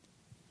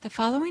The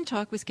following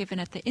talk was given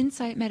at the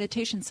Insight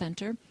Meditation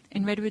Center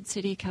in Redwood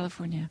City,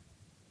 California.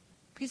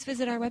 Please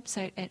visit our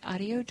website at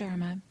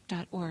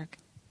audiodharma.org.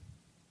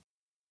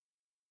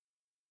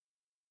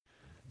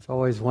 It's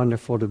always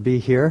wonderful to be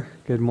here.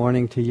 Good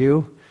morning to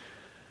you.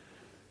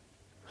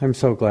 I'm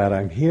so glad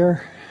I'm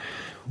here.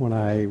 When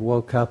I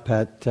woke up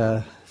at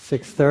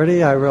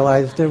 6:30, I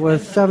realized it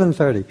was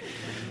 7:30.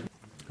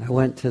 I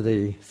went to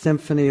the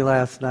symphony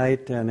last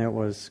night, and it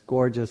was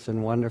gorgeous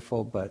and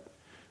wonderful, but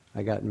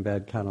I got in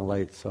bed kind of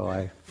late, so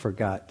I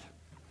forgot.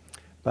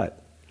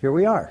 But here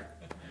we are.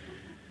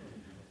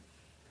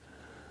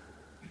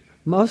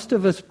 Most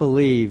of us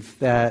believe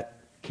that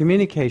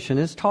communication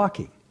is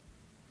talking.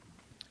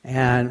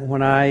 And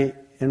when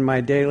in my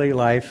daily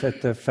life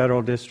at the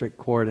Federal District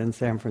Court in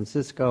San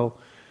Francisco,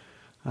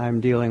 I'm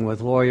dealing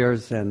with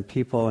lawyers and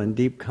people in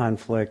deep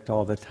conflict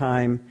all the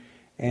time,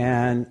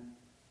 and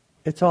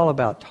it's all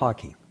about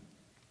talking.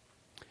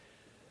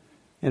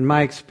 In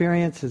my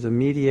experience as a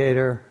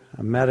mediator,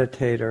 a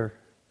meditator,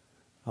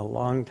 a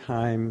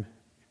long-time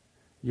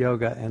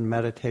yoga and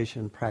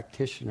meditation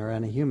practitioner,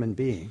 and a human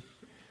being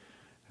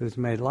who's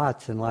made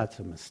lots and lots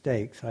of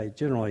mistakes, I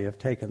generally have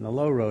taken the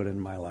low road in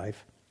my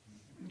life,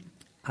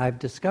 I've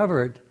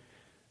discovered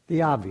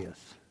the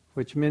obvious,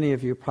 which many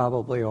of you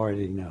probably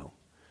already know,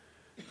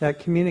 that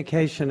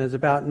communication is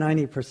about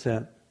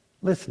 90%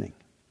 listening.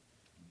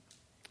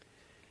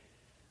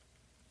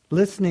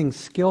 Listening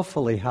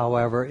skillfully,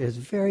 however, is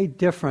very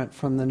different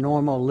from the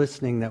normal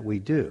listening that we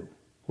do,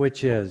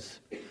 which is,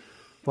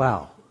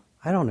 wow,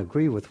 I don't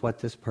agree with what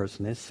this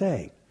person is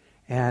saying.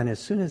 And as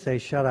soon as they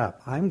shut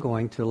up, I'm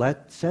going to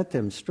set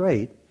them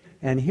straight,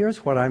 and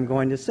here's what I'm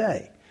going to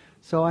say.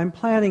 So I'm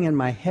planning in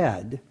my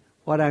head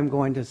what I'm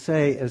going to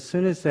say as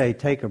soon as they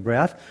take a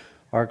breath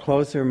or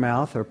close their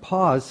mouth or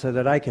pause so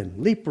that I can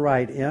leap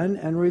right in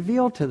and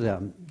reveal to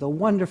them the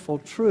wonderful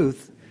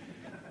truth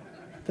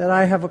that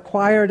I have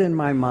acquired in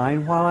my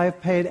mind while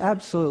I've paid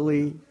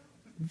absolutely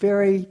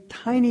very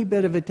tiny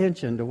bit of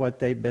attention to what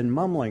they've been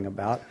mumbling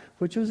about,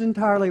 which was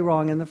entirely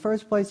wrong in the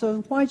first place,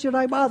 so why should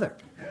I bother?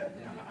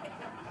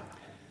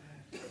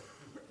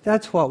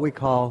 That's what we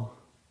call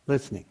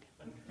listening.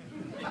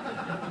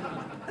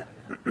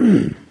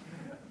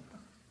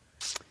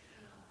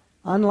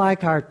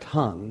 Unlike our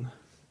tongue,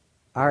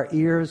 our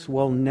ears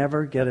will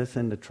never get us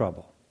into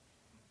trouble.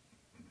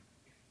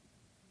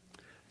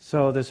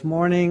 So this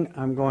morning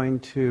I'm going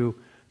to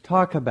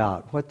talk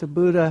about what the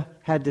Buddha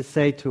had to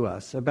say to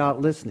us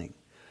about listening,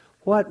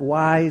 what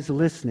wise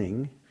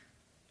listening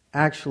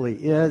actually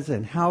is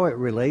and how it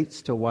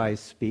relates to wise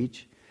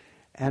speech,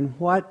 and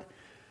what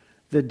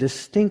the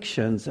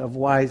distinctions of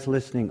wise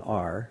listening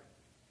are,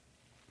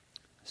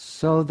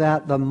 so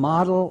that the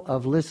model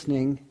of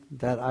listening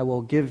that I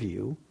will give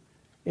you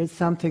is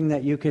something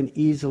that you can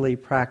easily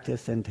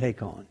practice and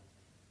take on.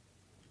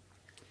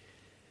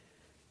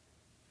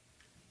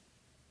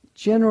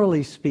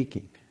 Generally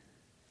speaking,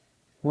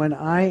 when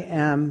I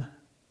am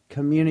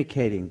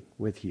communicating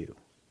with you,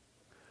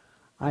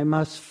 I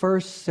must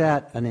first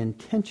set an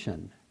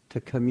intention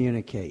to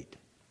communicate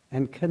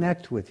and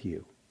connect with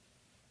you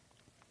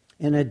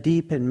in a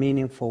deep and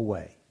meaningful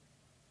way.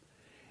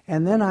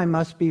 And then I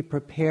must be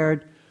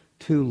prepared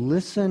to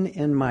listen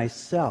in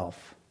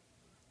myself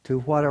to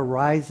what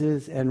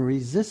arises in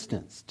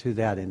resistance to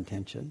that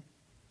intention.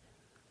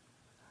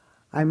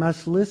 I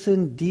must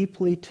listen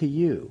deeply to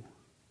you,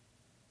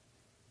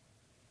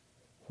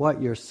 what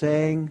you're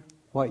saying,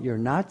 what you're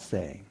not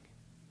saying.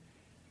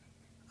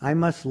 I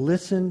must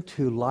listen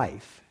to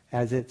life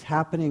as it's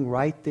happening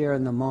right there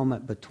in the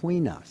moment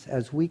between us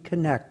as we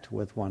connect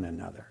with one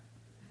another,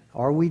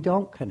 or we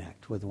don't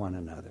connect with one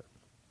another.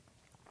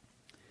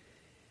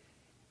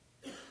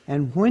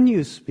 And when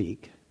you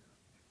speak,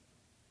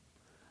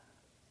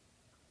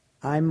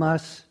 I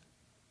must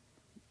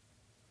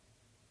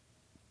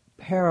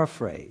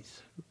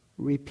paraphrase,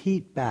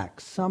 repeat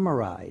back,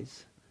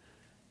 summarize,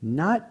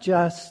 not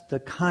just the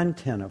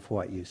content of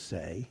what you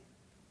say,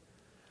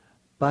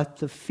 but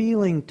the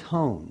feeling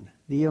tone,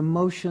 the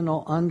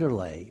emotional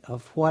underlay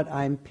of what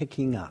I'm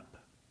picking up,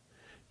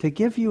 to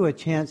give you a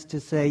chance to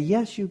say,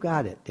 yes, you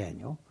got it,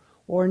 Daniel,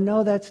 or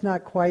no, that's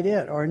not quite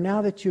it, or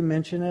now that you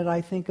mention it,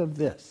 I think of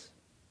this.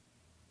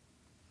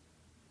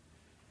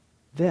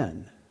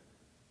 Then,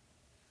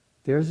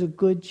 there's a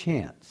good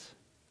chance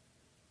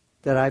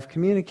that I've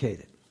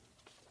communicated.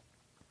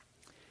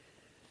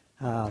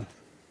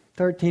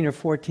 13 or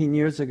 14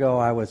 years ago,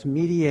 I was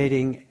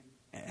mediating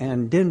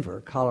in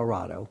Denver,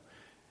 Colorado,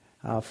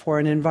 for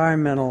an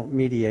environmental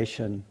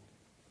mediation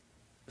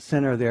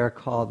center there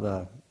called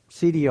the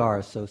CDR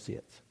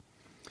Associates.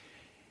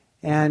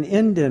 And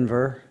in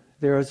Denver,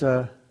 there was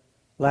a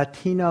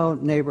Latino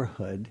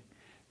neighborhood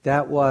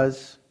that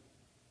was,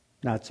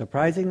 not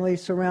surprisingly,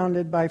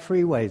 surrounded by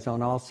freeways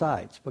on all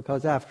sides,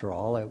 because after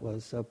all, it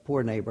was a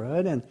poor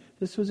neighborhood, and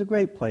this was a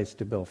great place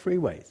to build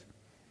freeways.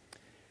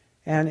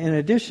 And in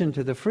addition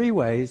to the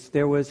freeways,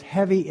 there was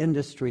heavy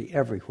industry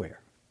everywhere.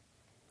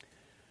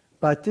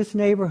 But this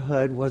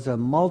neighborhood was a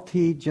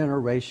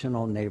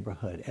multi-generational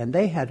neighborhood, and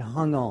they had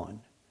hung on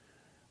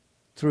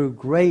through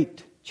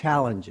great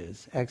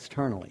challenges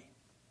externally.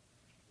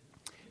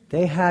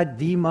 They had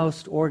the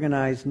most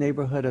organized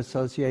neighborhood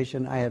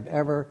association I have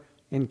ever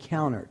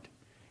encountered,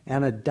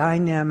 and a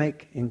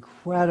dynamic,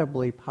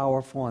 incredibly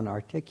powerful and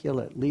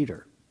articulate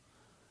leader.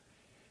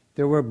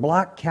 There were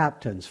block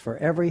captains for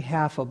every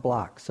half a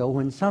block, so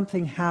when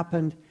something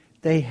happened,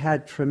 they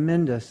had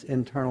tremendous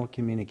internal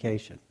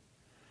communication.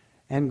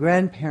 And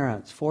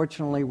grandparents,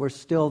 fortunately, were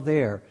still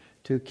there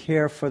to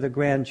care for the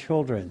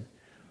grandchildren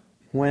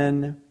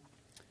when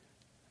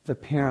the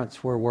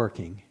parents were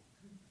working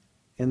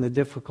in the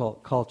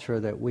difficult culture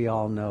that we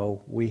all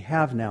know we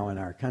have now in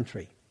our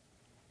country.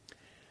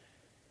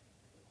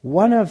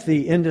 One of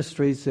the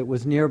industries that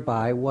was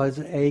nearby was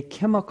a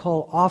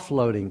chemical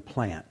offloading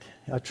plant,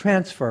 a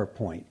transfer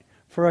point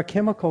for a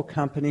chemical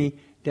company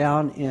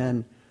down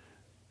in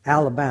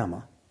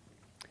Alabama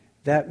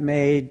that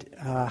made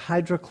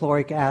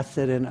hydrochloric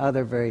acid and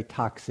other very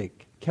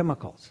toxic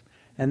chemicals.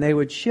 And they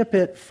would ship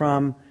it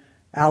from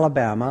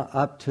Alabama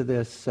up to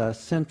this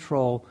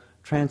central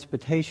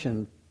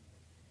transportation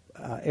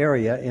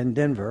area in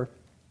Denver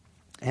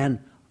and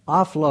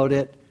offload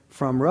it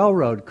from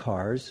railroad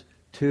cars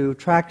to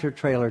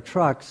tractor-trailer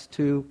trucks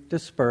to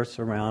disperse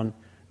around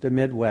the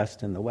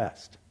Midwest and the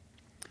West.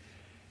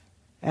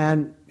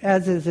 And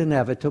as is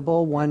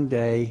inevitable, one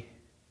day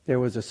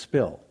there was a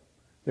spill.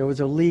 There was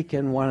a leak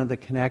in one of the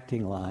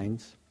connecting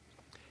lines.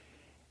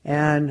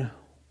 And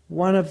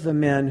one of the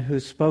men who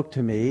spoke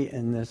to me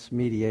in this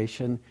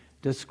mediation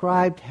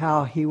described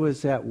how he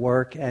was at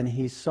work and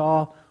he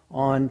saw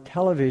on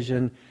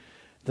television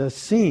the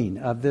scene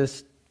of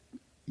this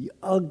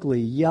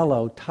ugly,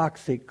 yellow,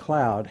 toxic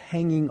cloud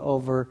hanging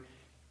over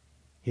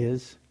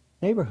his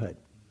neighborhood.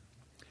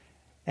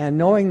 And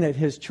knowing that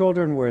his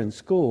children were in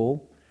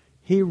school,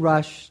 he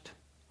rushed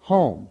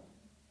home.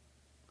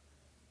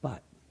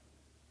 But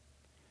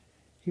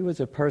he was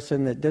a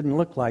person that didn't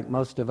look like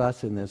most of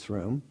us in this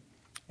room.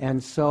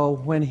 And so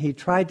when he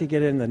tried to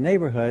get in the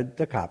neighborhood,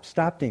 the cops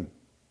stopped him.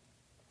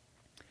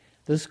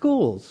 The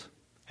schools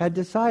had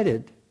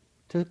decided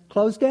to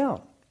close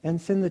down and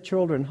send the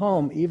children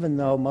home, even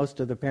though most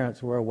of the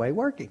parents were away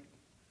working.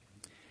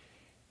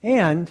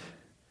 And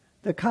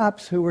the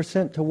cops who were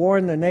sent to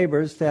warn the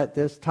neighbors that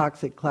this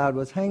toxic cloud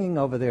was hanging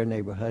over their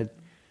neighborhood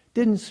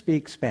didn't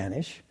speak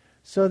Spanish,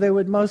 so they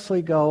would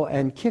mostly go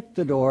and kick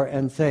the door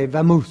and say,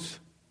 "Vamos."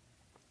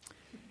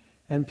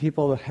 And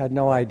people had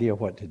no idea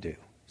what to do.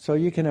 So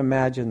you can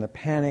imagine the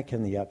panic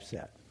and the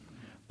upset.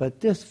 But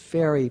this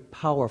very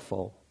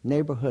powerful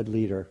neighborhood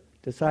leader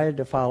decided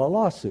to file a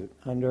lawsuit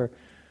under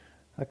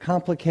a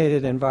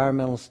complicated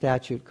environmental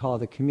statute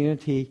called the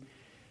Community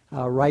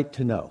Right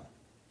to Know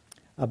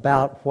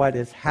about what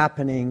is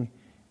happening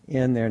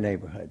in their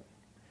neighborhood.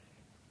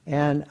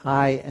 And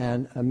I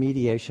and a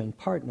mediation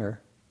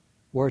partner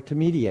were to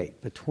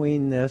mediate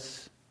between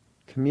this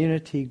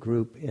community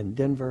group in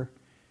Denver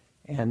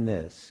and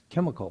this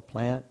chemical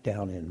plant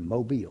down in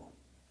Mobile.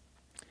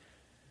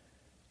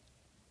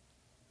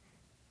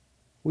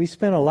 We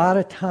spent a lot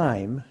of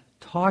time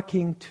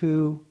talking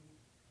to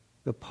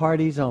the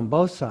parties on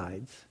both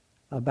sides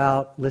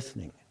about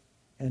listening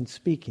and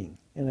speaking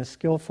in a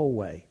skillful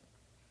way.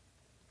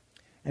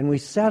 And we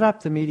set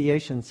up the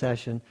mediation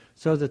session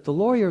so that the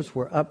lawyers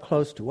were up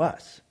close to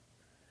us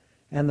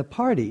and the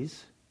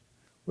parties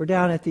were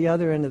down at the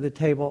other end of the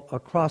table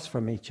across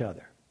from each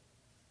other.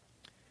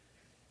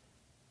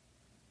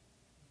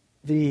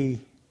 The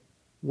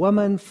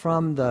woman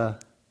from the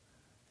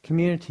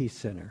community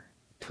center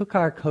took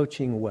our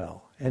coaching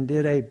well and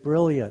did a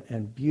brilliant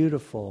and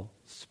beautiful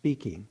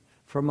speaking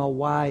from a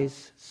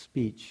wise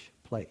speech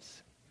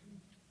place.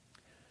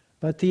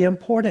 But the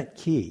important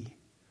key,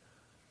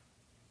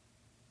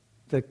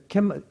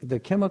 the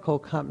chemical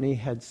company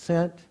had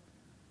sent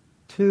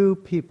two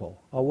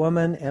people, a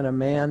woman and a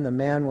man. The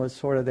man was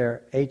sort of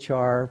their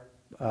HR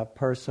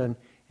person,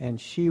 and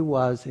she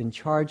was in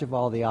charge of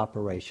all the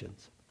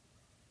operations.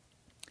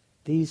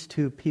 These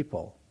two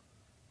people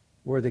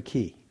were the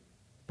key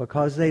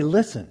because they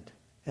listened,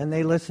 and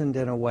they listened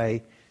in a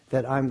way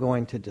that I'm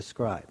going to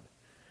describe.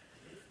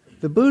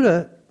 The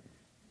Buddha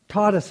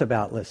taught us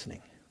about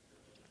listening.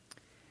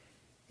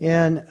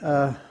 In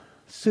a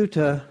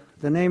sutta,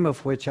 the name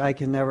of which I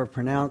can never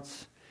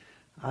pronounce,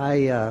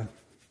 I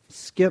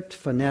skipped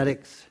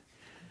phonetics.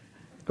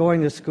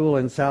 Going to school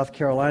in South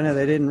Carolina,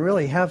 they didn't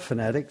really have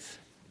phonetics.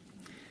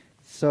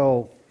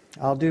 So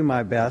I'll do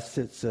my best.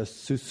 It's a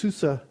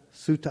Sususa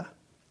Sutta,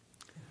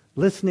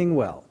 listening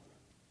well.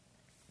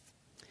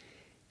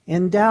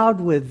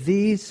 Endowed with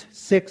these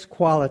 6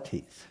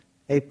 qualities,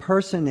 a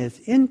person is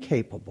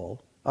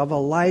incapable of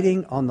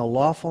alighting on the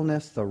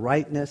lawfulness, the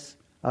rightness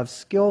of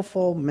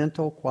skillful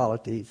mental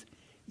qualities,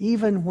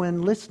 even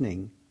when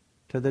listening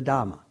to the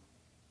Dhamma.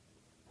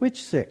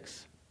 Which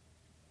 6?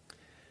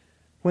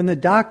 When the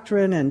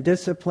doctrine and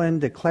discipline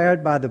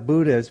declared by the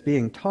Buddha is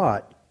being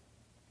taught,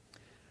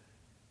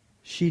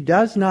 she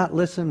does not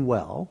listen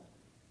well,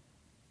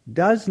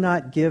 does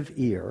not give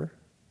ear,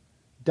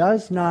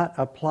 does not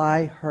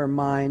apply her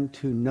mind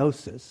to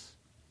gnosis,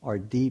 or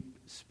deep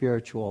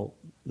spiritual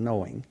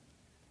knowing,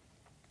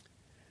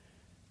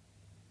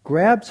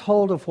 grabs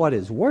hold of what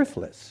is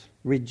worthless,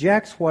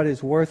 rejects what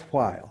is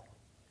worthwhile,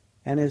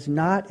 and is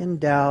not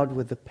endowed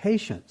with the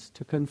patience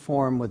to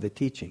conform with the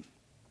teaching.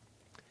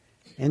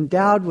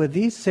 Endowed with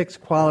these 6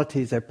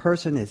 qualities, a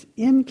person is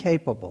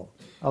incapable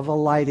of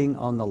alighting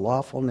on the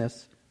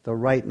lawfulness, the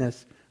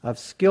rightness of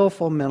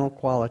skillful mental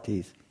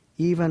qualities,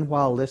 even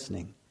while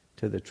listening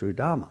to the true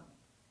Dhamma.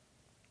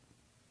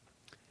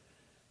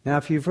 Now,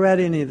 if you've read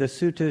any of the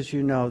suttas,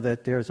 you know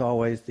that there's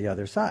always the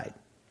other side.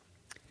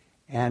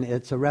 And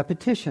it's a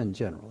repetition,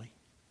 generally,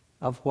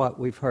 of what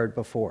we've heard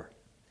before.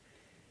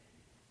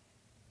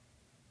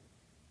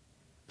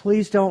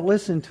 Please don't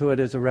listen to it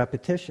as a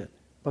repetition,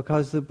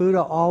 because the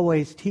Buddha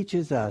always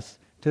teaches us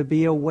to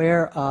be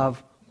aware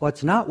of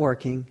what's not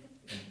working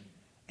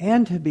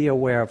and to be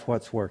aware of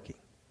what's working.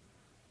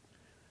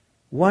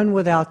 One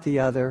without the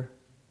other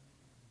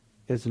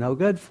is no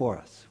good for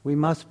us. We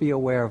must be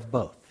aware of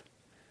both.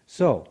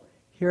 So,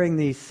 hearing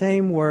these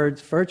same words,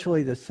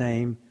 virtually the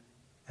same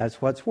as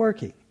what's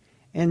working.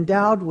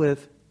 Endowed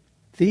with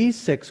these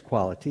 6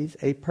 qualities,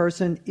 a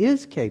person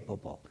is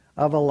capable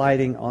of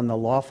alighting on the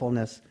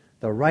lawfulness,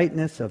 the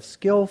rightness of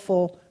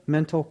skillful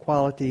mental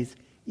qualities,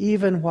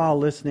 even while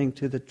listening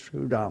to the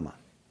true Dhamma.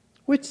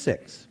 Which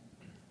 6?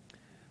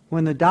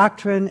 When the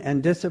doctrine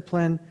and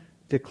discipline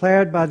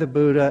declared by the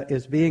Buddha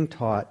is being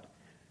taught,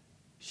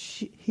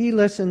 he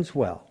listens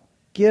well,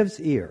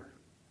 gives ear,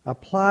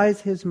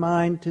 applies his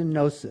mind to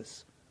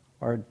gnosis,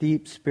 or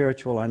deep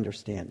spiritual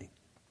understanding,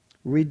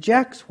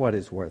 rejects what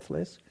is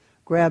worthless,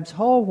 grabs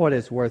hold what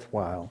is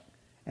worthwhile,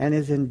 and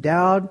is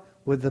endowed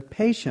with the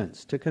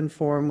patience to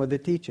conform with the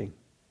teaching.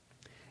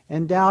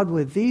 Endowed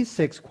with these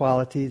 6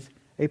 qualities,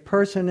 a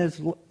person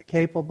is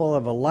capable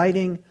of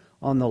alighting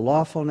on the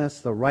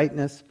lawfulness, the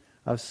rightness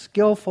of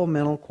skillful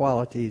mental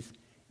qualities,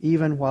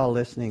 even while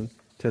listening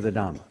to the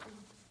Dhamma.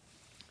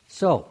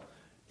 So,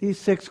 these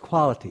 6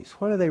 qualities,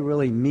 what do they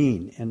really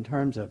mean in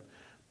terms of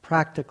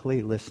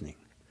practically listening?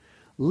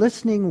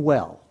 Listening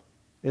well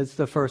is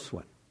the first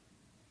one.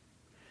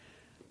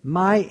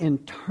 My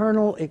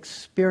internal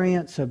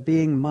experience of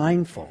being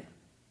mindful,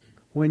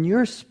 when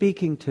you're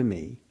speaking to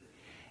me,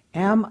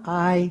 am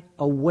I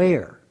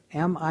aware?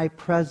 Am I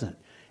present?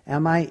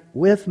 Am I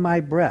with my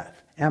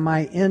breath? Am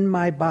I in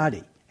my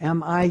body?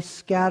 Am I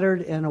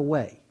scattered and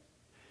away?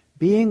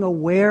 Being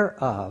aware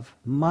of,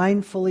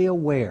 mindfully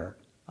aware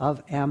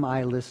of, am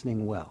I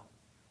listening well?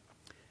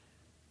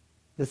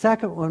 The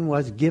second one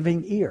was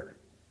giving ear.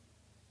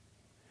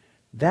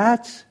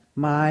 That's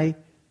my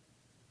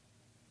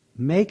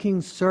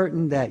making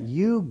certain that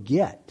you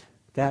get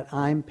that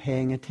I'm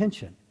paying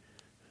attention.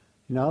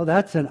 You know,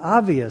 that's an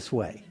obvious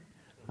way.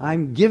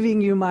 I'm giving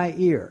you my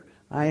ear.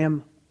 I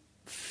am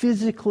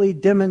physically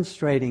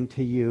demonstrating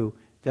to you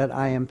that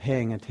I am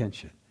paying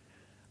attention.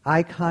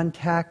 Eye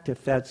contact,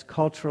 if that's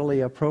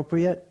culturally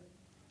appropriate.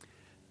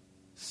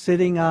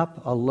 Sitting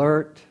up,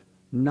 alert,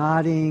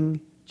 nodding,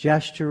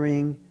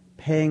 gesturing,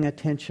 paying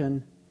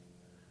attention.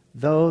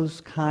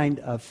 Those kind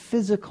of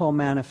physical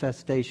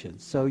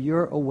manifestations, so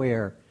you're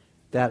aware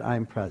that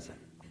I'm present.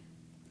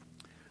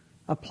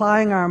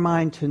 Applying our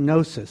mind to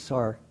gnosis,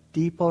 or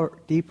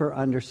deeper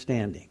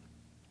understanding.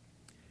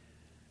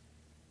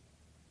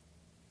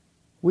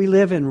 We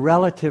live in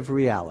relative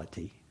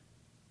reality,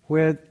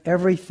 where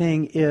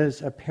everything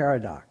is a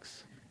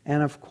paradox.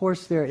 And of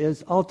course there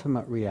is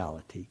ultimate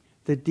reality,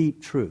 the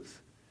deep truth.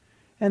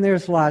 And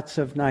there's lots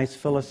of nice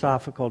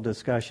philosophical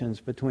discussions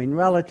between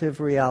relative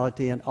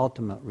reality and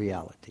ultimate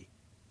reality.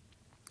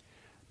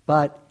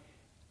 But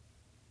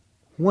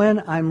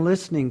when I'm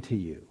listening to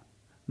you,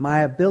 my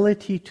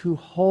ability to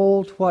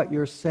hold what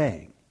you're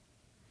saying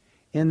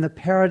in the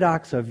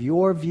paradox of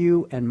your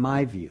view and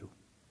my view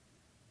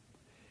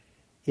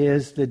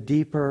is the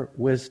deeper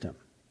wisdom.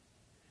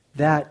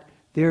 That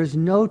there's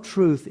no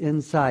truth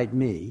inside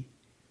me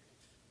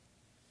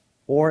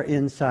or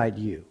inside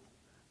you.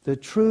 The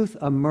truth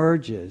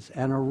emerges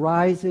and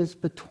arises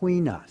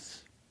between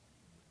us.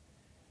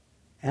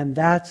 And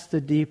that's the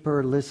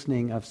deeper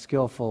listening of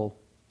skillful,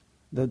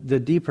 the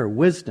deeper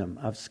wisdom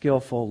of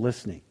skillful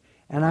listening.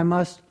 And I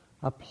must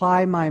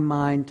apply my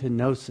mind to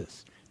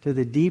gnosis, to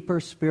the deeper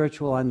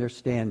spiritual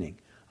understanding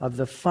of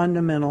the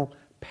fundamental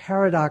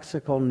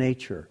paradoxical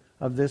nature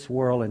of this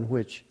world in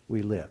which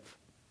we live.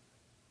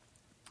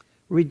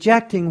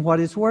 Rejecting what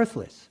is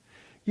worthless.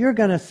 You're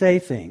going to say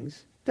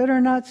things that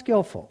are not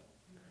skillful.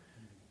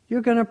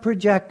 You're going to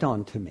project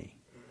onto me.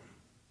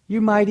 You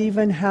might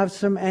even have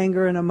some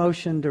anger and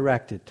emotion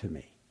directed to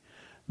me.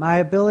 My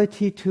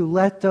ability to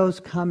let those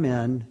come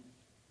in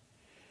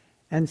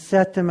and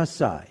set them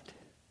aside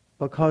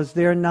because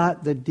they're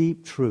not the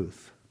deep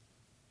truth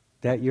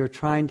that you're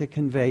trying to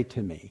convey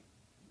to me.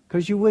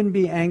 Because you wouldn't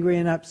be angry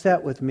and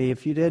upset with me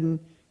if you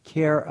didn't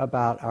care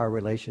about our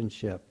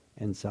relationship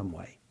in some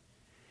way.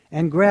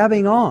 And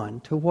grabbing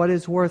on to what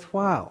is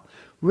worthwhile.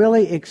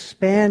 Really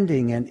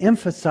expanding and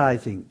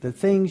emphasizing the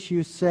things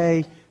you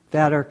say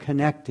that are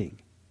connecting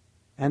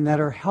and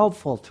that are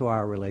helpful to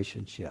our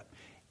relationship.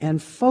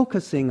 And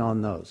focusing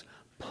on those.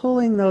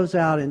 Pulling those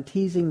out and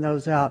teasing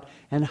those out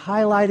and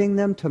highlighting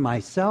them to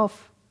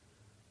myself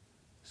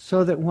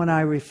so that when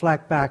I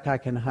reflect back, I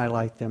can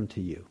highlight them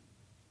to you.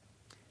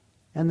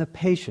 And the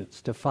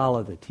patience to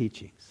follow the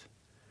teachings.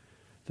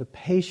 The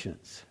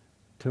patience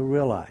to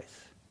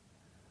realize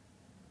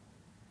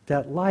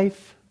that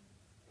life,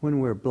 when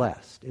we're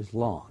blessed, is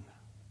long.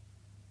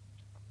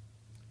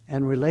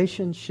 And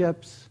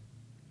relationships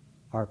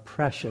are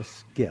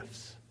precious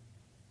gifts.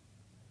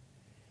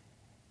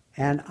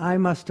 And I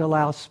must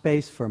allow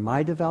space for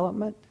my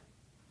development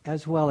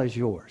as well as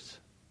yours.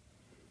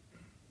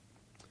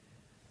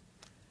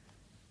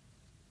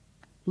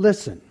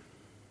 Listen.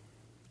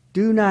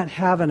 Do not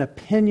have an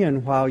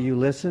opinion while you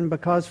listen,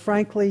 because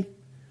frankly,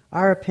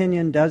 our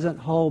opinion doesn't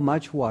hold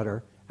much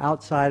water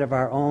outside of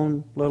our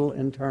own little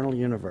internal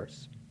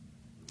universe.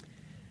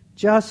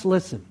 Just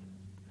listen.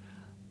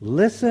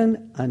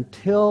 Listen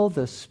until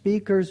the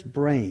speaker's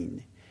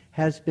brain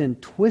has been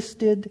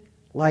twisted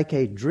like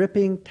a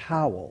dripping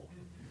towel,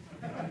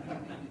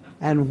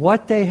 and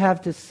what they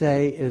have to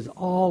say is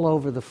all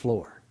over the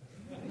floor.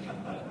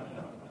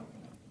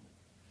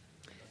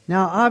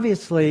 Now,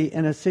 obviously,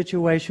 in a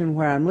situation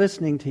where I'm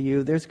listening to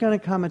you, there's going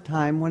to come a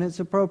time when it's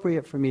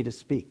appropriate for me to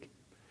speak.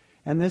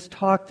 And this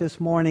talk this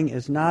morning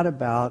is not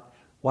about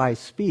wise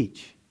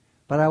speech,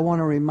 but I want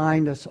to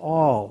remind us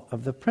all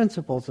of the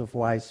principles of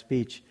wise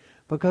speech,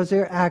 because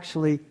they're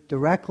actually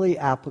directly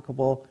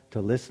applicable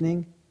to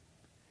listening,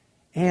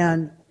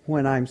 and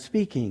when I'm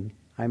speaking,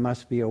 I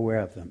must be aware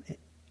of them.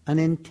 An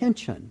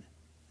intention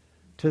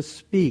to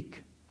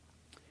speak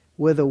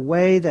with a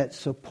way that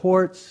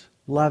supports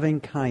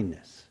loving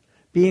kindness.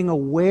 Being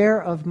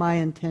aware of my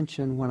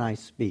intention when I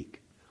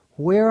speak.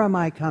 Where am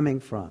I coming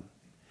from?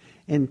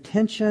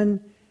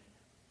 Intention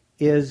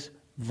is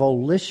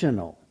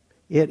volitional.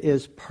 It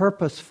is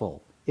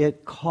purposeful.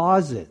 It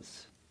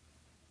causes.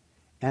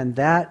 And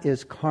that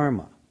is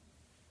karma.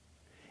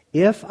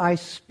 If I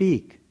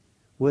speak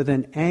with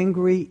an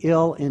angry,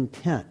 ill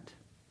intent,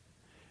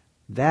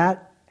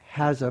 that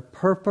has a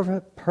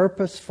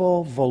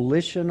purposeful,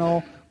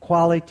 volitional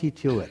quality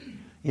to it.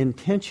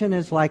 Intention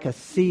is like a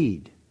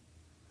seed.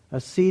 A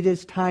seed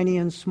is tiny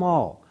and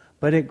small,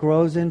 but it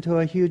grows into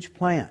a huge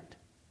plant.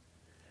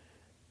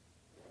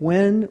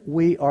 When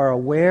we are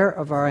aware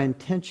of our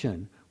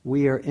intention,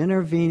 we are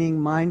intervening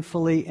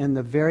mindfully in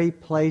the very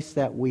place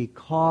that we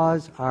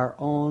cause our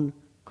own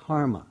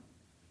karma.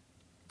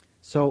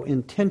 So,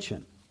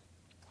 intention.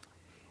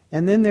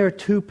 And then there are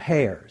two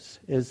pairs,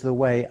 is the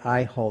way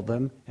I hold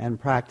them and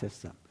practice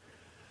them.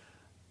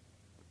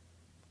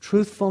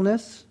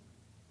 Truthfulness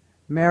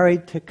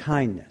married to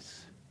kindness.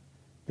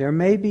 There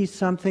may be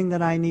something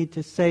that I need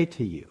to say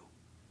to you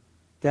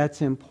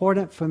that's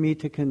important for me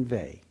to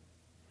convey.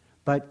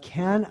 But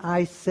can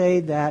I say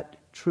that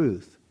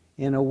truth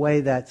in a way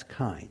that's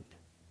kind?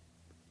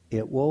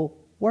 It will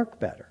work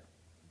better.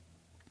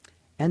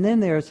 And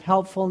then there's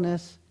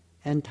helpfulness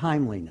and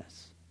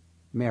timeliness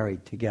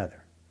married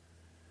together.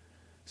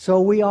 So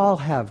we all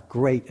have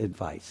great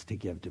advice to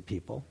give to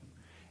people.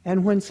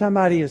 And when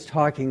somebody is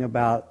talking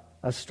about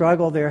a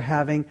struggle they're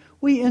having,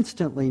 we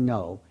instantly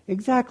know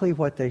exactly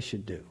what they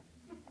should do.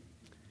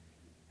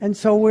 And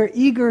so we're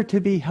eager to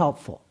be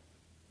helpful.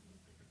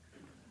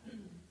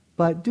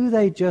 But do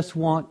they just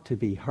want to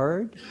be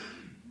heard?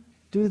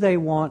 Do they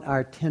want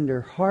our tender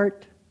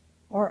heart?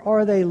 Or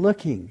are they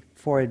looking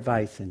for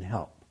advice and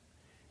help?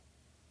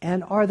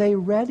 And are they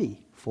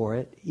ready for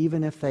it,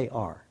 even if they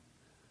are?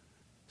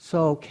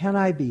 So can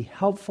I be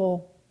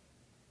helpful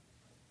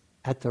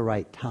at the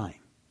right time?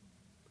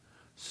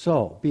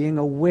 So, being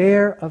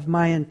aware of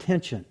my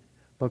intention,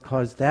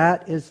 because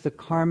that is the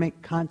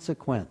karmic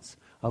consequence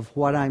of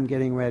what I'm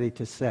getting ready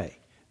to say.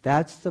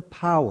 That's the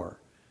power.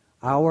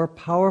 Our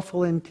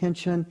powerful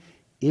intention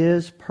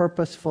is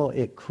purposeful.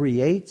 It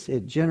creates,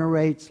 it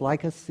generates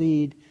like a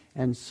seed,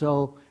 and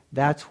so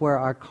that's where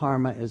our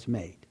karma is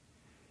made.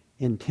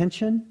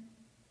 Intention,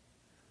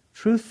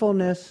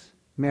 truthfulness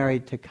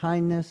married to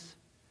kindness,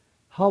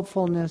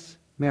 helpfulness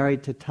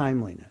married to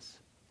timeliness.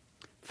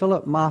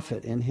 Philip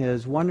Moffat, in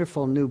his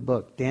wonderful new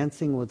book,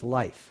 Dancing with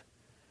Life,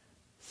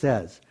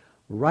 says,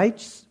 right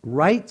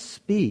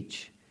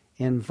speech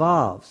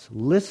involves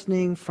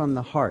listening from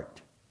the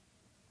heart.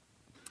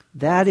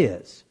 That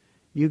is,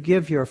 you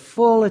give your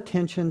full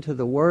attention to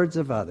the words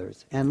of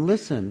others and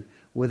listen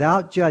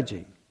without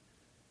judging,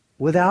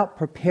 without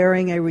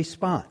preparing a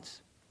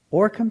response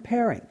or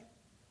comparing.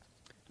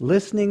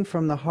 Listening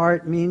from the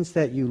heart means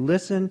that you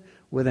listen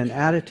with an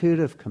attitude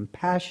of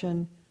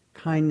compassion,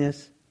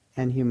 kindness,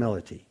 and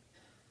humility.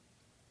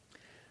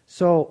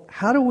 So,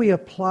 how do we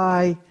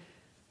apply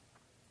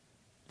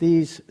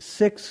these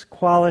 6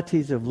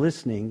 qualities of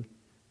listening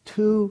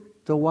to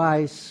the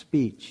wise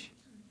speech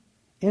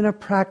in a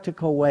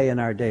practical way in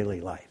our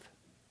daily life?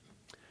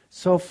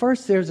 So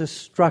first, there's a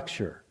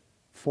structure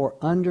for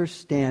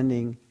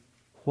understanding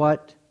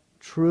what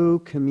true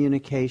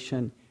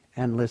communication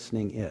and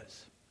listening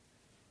is.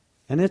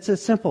 And it's a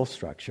simple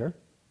structure,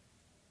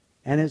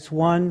 and it's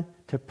one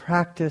to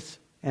practice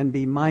and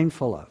be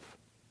mindful of.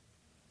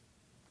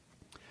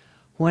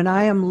 When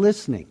I am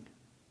listening,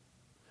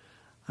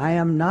 I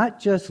am not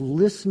just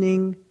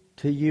listening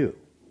to you.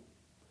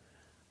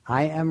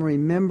 I am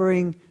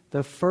remembering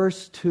the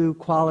first two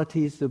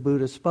qualities the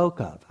Buddha spoke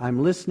of.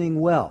 I'm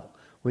listening well,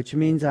 which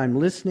means I'm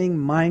listening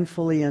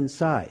mindfully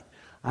inside.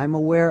 I'm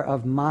aware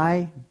of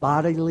my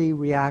bodily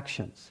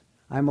reactions.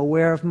 I'm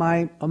aware of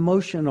my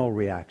emotional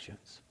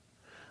reactions.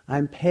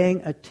 I'm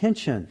paying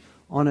attention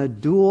on a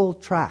dual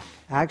track,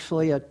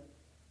 actually a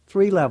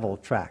 3-level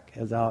track,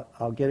 as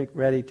I'll get it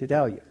ready to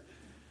tell you.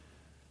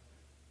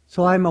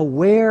 So I'm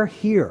aware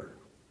here.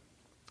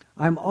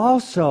 I'm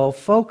also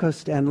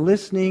focused and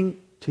listening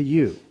to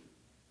you.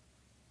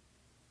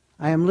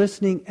 I am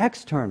listening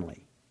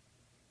externally.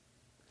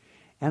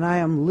 And I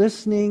am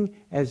listening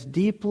as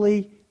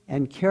deeply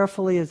and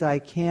carefully as I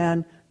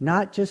can,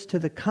 not just to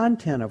the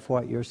content of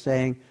what you're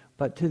saying,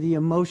 but to the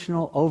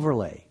emotional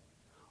overlay.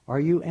 Are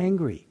you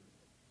angry?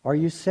 Are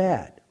you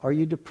sad? Are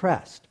you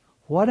depressed?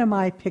 What am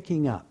I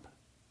picking up?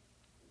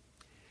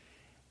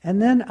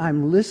 And then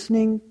I'm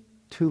listening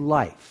to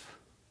life,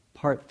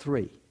 part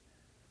 3.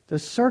 The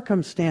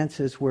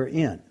circumstances we're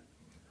in.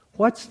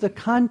 What's the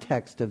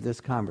context of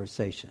this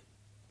conversation?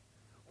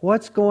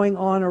 What's going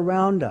on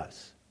around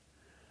us?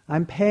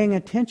 I'm paying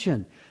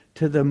attention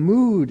to the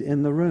mood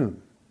in the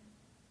room.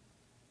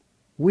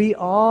 We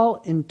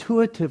all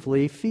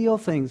intuitively feel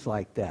things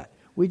like that.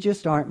 We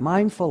just aren't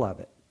mindful of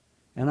it.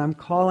 And I'm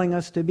calling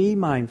us to be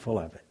mindful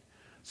of it.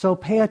 So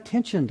pay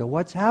attention to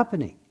what's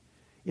happening.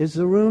 Is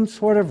the room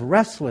sort of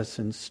restless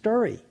and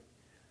stirry?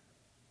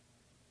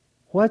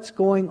 What's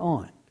going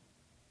on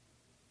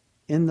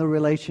in the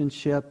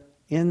relationship,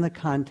 in the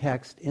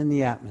context, in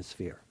the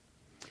atmosphere?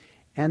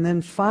 And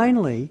then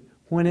finally,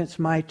 when it's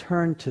my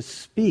turn to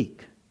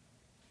speak,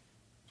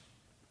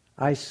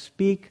 I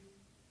speak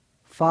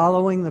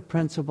following the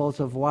principles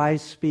of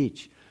wise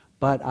speech,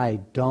 but I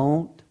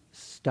don't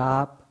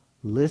stop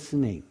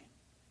listening.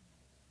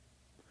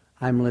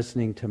 I'm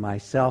listening to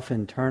myself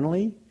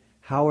internally.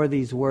 How are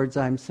these words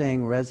I'm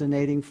saying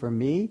resonating for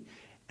me?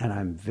 And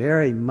I'm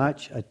very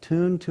much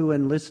attuned to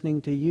and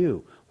listening to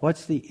you.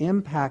 What's the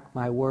impact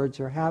my words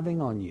are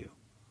having on you?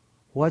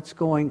 What's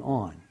going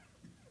on?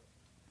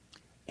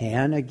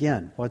 And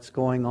again, what's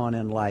going on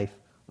in life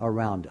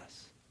around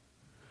us?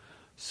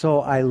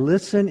 So I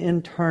listen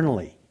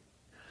internally.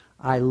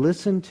 I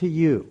listen to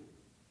you.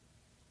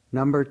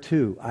 Number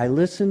 2, I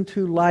listen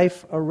to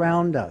life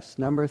around us.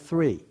 Number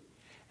 3,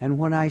 and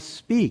when I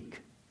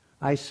speak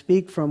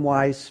from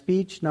wise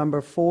speech.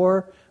 Number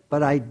 4,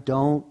 but I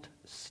don't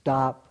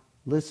stop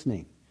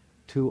listening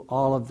to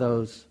all of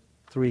those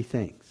 3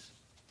 things.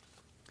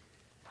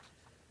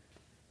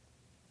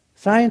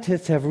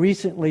 Scientists have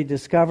recently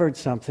discovered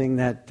something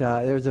that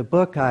there's a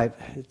book,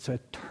 it's a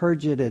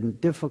turgid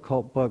and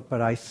difficult book, but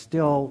I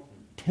still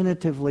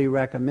tentatively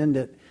recommend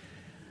it.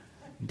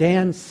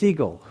 Dan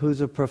Siegel,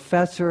 who's a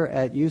professor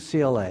at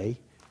UCLA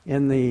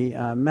in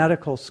the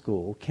medical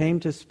school, came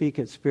to speak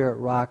at Spirit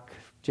Rock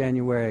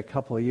January a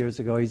couple of years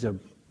ago. He's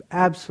an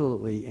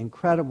absolutely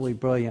incredibly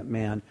brilliant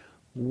man,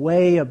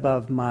 way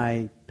above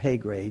my pay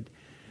grade.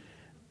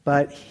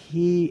 But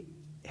he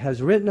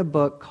has written a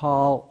book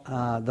called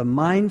The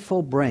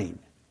Mindful Brain.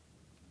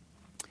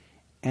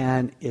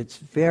 And it's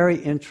very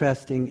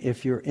interesting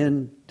if you're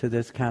into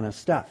this kind of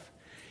stuff.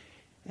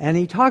 And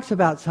he talks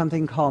about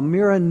something called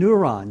mirror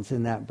neurons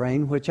in that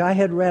brain, which I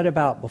had read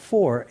about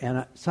before,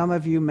 and some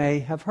of you may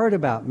have heard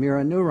about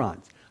mirror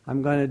neurons.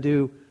 I'm going to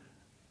do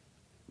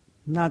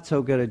not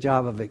so good a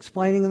job of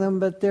explaining them,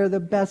 but they're the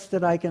best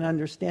that I can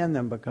understand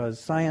them, because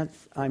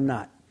science, I'm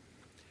not.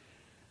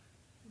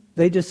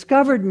 They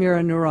discovered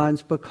mirror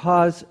neurons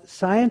because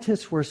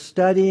scientists were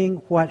studying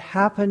what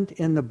happened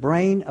in the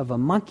brain of a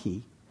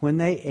monkey when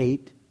they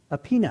ate a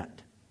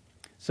peanut.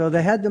 So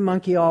they had the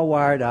monkey all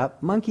wired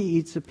up, monkey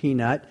eats a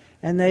peanut,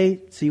 and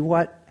they see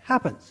what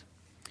happens.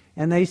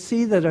 And they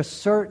see that a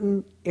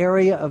certain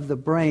area of the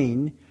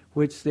brain,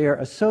 which they're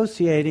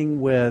associating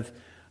with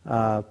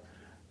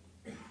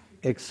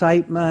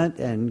excitement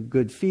and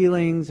good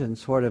feelings and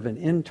sort of an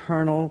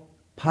internal,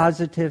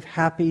 positive,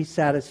 happy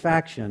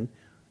satisfaction,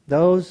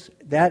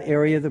 that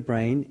area of the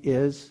brain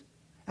is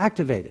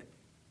activated.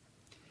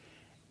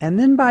 And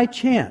then by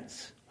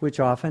chance, which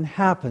often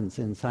happens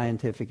in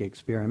scientific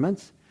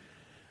experiments,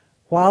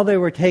 while they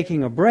were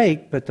taking a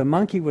break, but the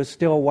monkey was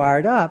still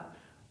wired up,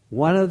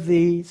 one of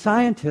the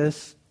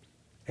scientists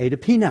ate a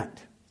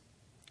peanut.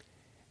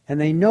 And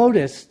they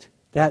noticed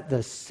that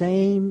the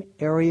same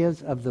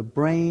areas of the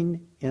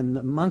brain in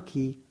the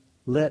monkey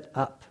lit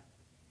up.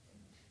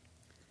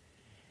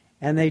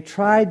 And they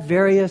tried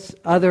various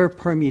other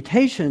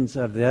permutations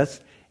of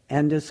this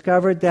and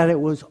discovered that it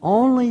was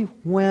only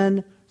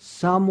when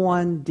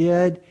someone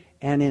did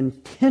an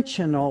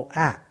intentional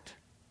act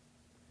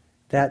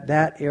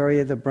that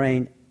area of the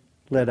brain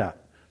lit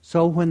up.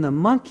 So when the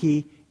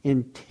monkey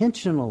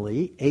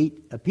intentionally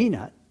ate a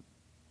peanut,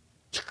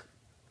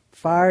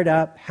 fired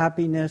up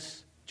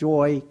happiness,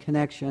 joy,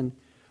 connection.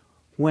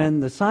 When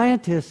the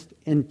scientist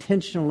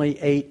intentionally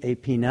ate a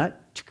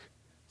peanut,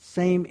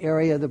 same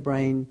area of the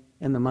brain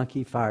and the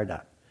monkey fired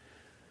up.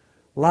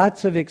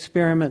 Lots of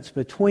experiments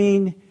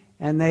between,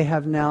 and they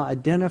have now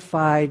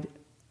identified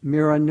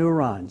mirror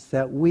neurons,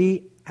 that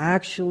we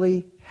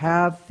actually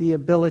have the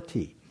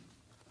ability,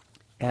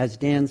 as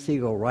Dan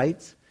Siegel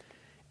writes,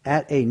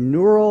 at a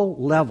neural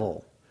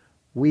level,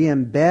 we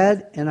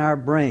embed in our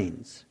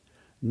brains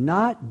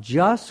not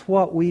just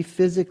what we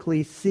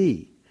physically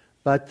see,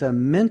 but the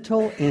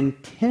mental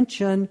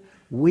intention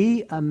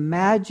we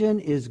imagine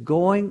is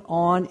going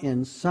on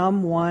in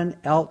someone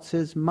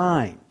else's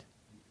mind.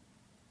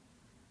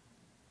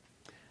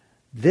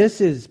 This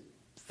is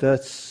the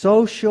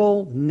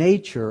social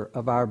nature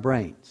of our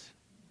brains.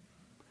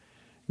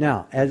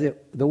 Now,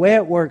 the way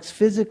it works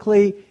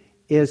physically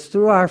is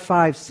through our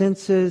five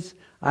senses.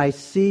 I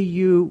see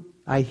you,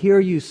 I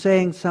hear you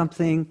saying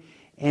something,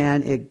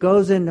 and it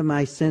goes into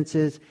my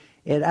senses.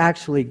 It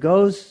actually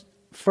goes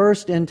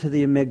first into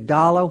the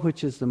amygdala,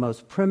 which is the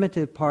most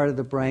primitive part of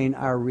the brain,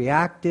 our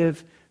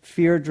reactive,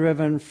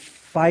 fear-driven,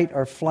 fight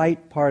or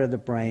flight part of the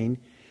brain.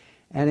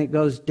 And it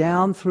goes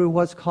down through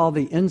what's called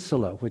the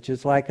insula, which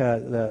is like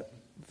the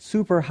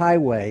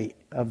superhighway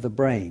of the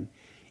brain,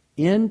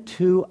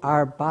 into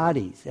our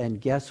bodies. And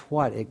guess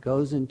what? It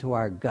goes into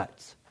our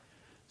guts.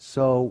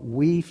 So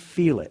we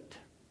feel it.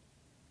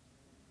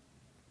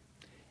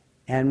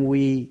 And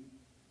we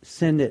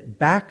send it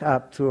back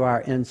up through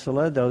our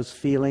insula, those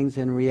feelings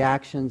and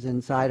reactions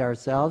inside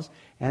ourselves,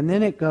 and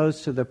then it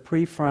goes to the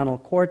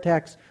prefrontal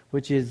cortex,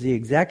 which is the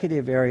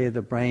executive area of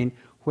the brain,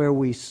 where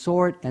we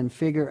sort and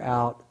figure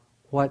out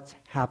what's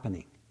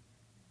happening.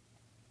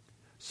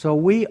 So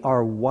we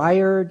are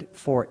wired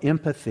for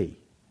empathy.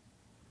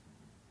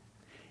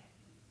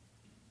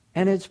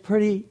 And it's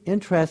pretty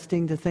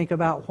interesting to think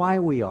about why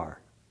we are.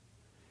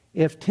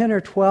 If 10 or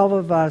 12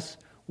 of us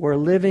were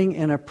living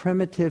in a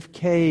primitive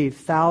cave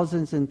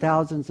thousands and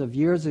thousands of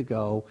years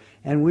ago,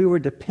 and we were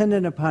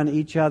dependent upon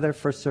each other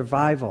for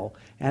survival,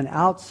 and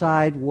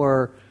outside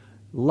were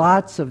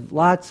lots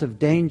of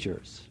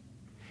dangers,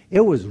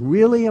 it was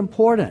really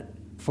important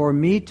for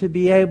me to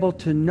be able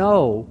to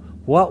know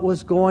what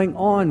was going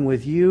on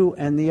with you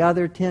and the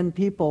other 10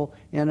 people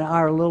in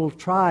our little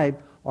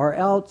tribe, or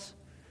else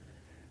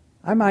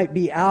I might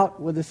be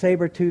out with the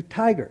saber-toothed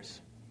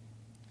tigers.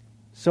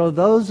 So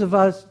those of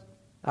us,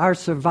 our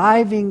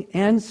surviving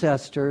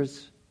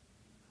ancestors,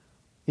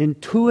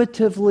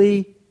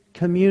 intuitively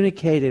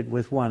communicated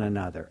with one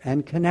another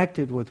and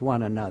connected with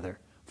one another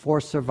for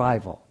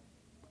survival.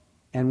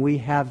 And we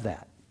have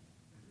that.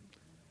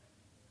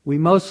 We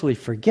mostly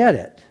forget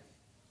it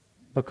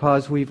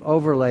because we've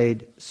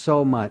overlaid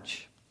so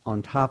much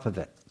on top of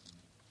it.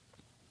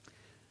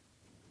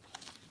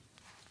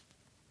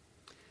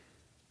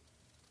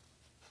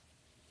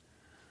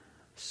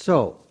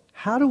 So,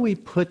 how do we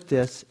put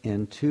this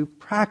into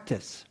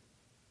practice?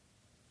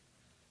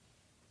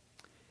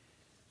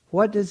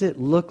 What does it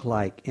look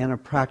like in a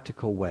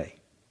practical way?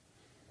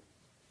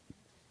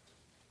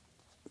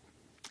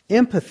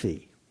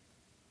 Empathy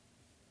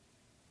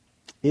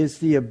is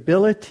the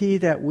ability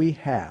that we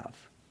have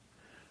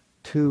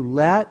to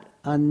let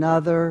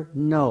another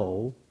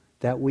know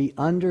that we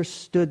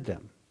understood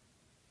them.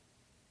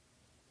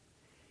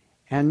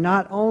 And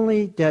not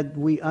only did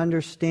we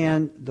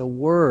understand the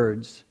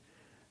words,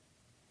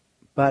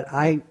 but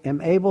I am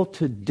able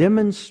to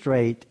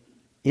demonstrate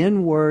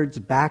in words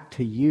back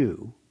to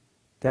you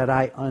that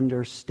I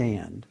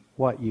understand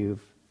what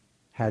you've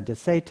had to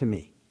say to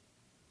me.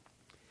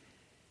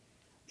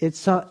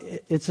 It's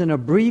an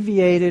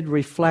abbreviated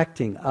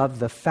reflecting of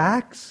the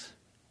facts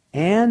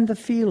and the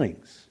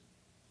feelings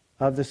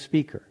of the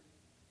speaker.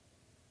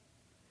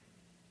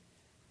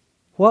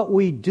 What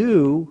we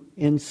do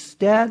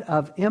instead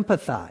of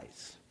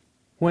empathize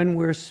when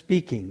we're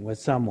speaking with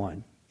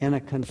someone in a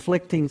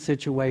conflicting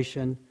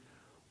situation,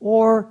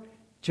 or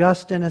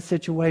just in a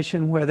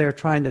situation where they're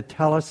trying to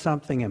tell us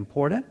something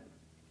important,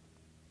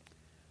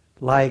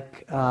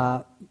 like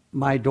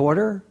my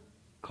daughter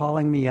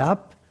calling me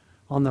up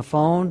on the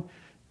phone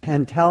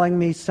and telling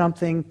me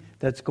something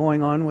that's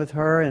going on with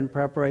her in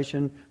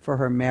preparation for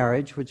her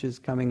marriage, which is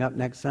coming up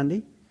next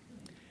Sunday.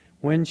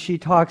 When she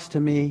talks to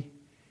me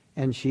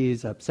and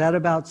she's upset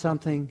about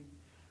something,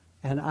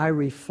 and I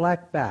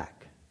reflect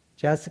back,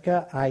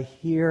 Jessica, I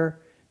hear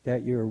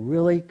that you're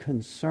really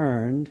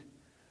concerned.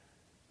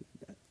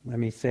 Let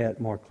me say it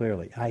more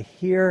clearly. I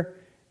hear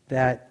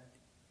that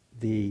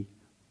the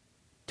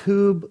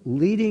tube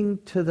leading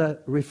to the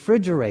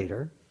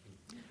refrigerator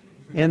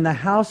in the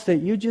house that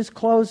you just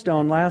closed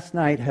on last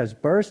night has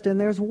burst, and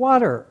there's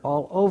water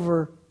all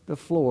over the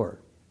floor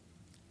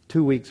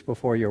 2 weeks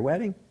before your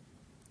wedding.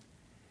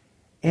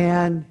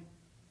 And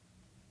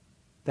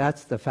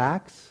that's the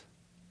facts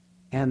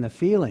and the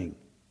feeling.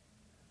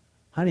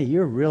 Honey,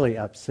 you're really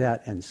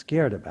upset and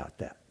scared about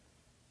that.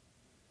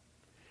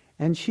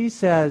 And she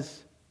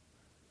says,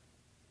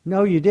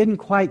 no, you didn't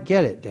quite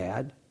get it,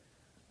 Dad.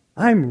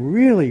 I'm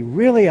really,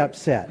 really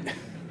upset.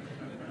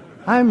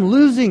 I'm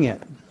losing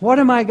it. What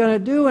am I going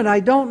to do? And I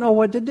don't know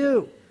what to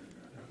do.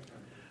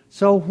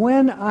 So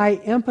when I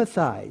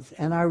empathize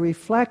and I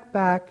reflect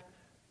back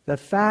the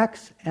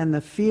facts and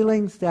the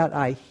feelings that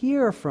I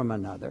hear from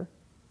another,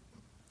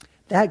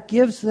 that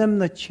gives them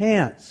the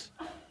chance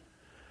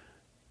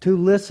to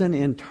listen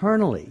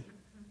internally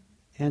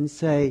and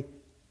say,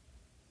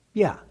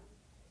 Yeah,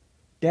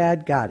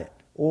 Dad got it.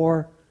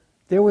 Or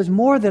there was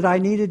more that I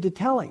needed to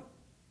tell him,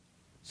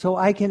 so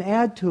I can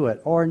add to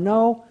it. Or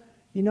no,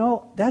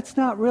 that's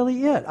not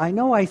really it. I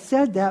know I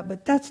said that,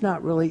 but that's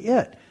not really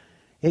it.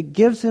 It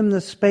gives him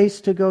the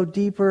space to go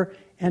deeper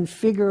and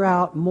figure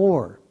out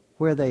more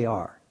where they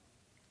are.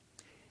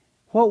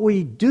 What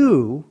we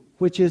do,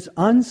 which is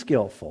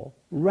unskillful,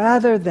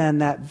 rather than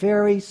that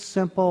very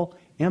simple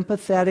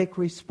empathetic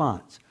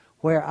response,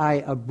 where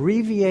I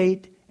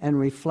abbreviate and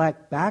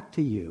reflect back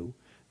to you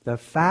the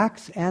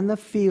facts and the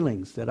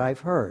feelings that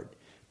I've heard,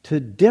 to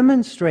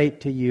demonstrate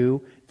to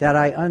you that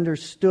I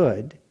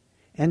understood,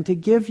 and to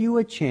give you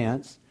a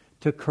chance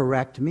to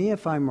correct me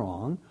if I'm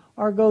wrong,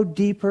 or go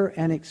deeper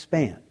and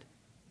expand.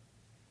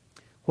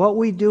 What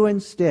we do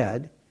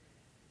instead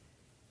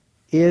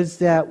is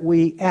that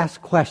we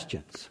ask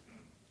questions.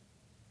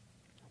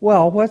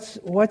 Well,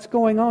 what's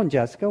going on,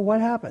 Jessica?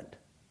 What happened?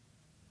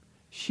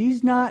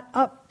 She's not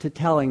up to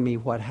telling me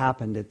what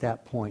happened at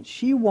that point.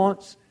 She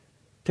wants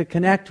to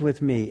connect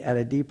with me at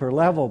a deeper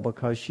level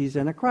because she's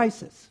in a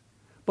crisis.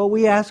 But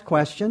we ask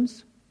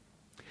questions.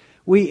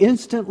 We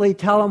instantly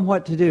tell them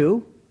what to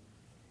do.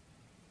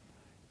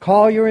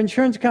 Call your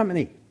insurance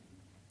company.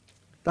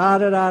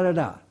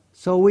 Da-da-da-da-da.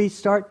 So we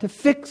start to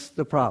fix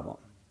the problem.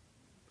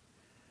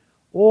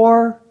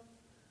 Or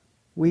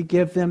we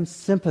give them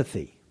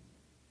sympathy,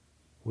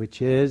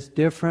 which is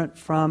different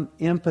from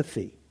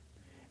empathy.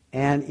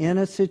 And in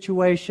a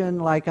situation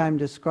like I'm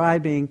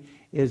describing,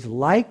 is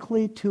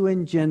likely to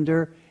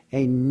engender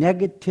a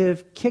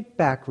negative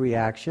kickback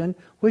reaction,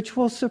 which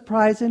will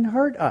surprise and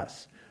hurt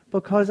us,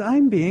 because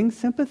I'm being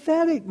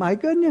sympathetic. My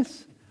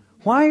goodness,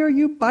 why are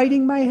you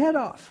biting my head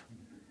off?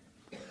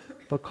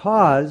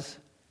 Because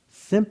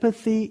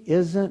sympathy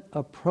isn't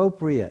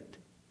appropriate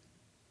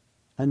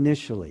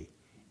initially.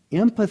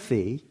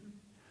 Empathy,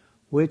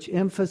 which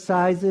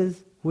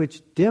emphasizes,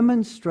 which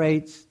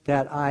demonstrates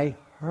that I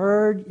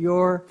heard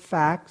your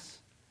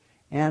facts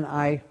and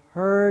I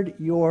heard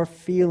your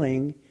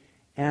feeling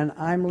and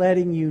I'm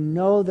letting you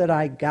know that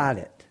I got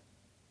it.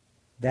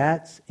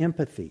 That's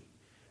empathy.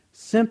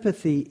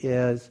 Sympathy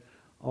is,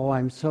 oh,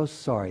 I'm so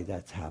sorry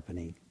that's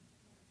happening.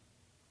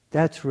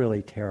 That's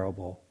really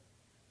terrible.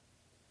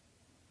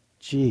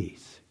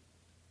 Geez,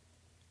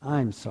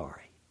 I'm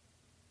sorry.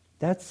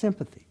 That's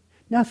sympathy.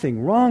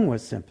 Nothing wrong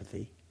with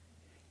sympathy.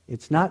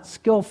 It's not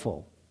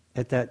skillful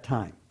at that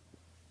time.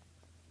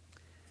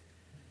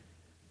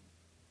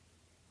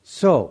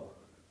 So,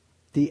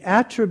 the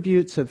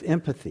attributes of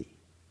empathy.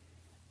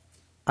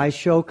 I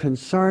show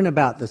concern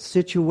about the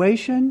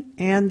situation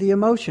and the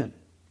emotion.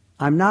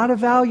 I'm not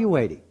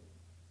evaluating.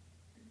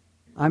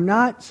 I'm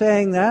not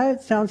saying that.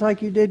 It sounds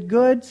like you did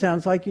good,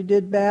 sounds like you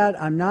did bad.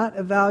 I'm not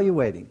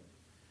evaluating.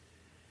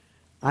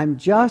 I'm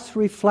just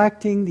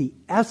reflecting the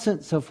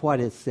essence of what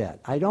is said.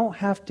 I don't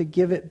have to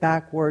give it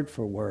back word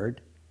for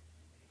word.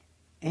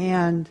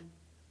 And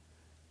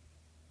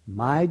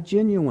my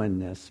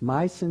genuineness,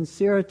 my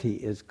sincerity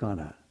is going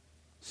to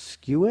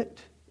skew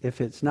it if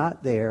it's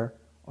not there,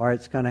 or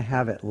it's going to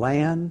have it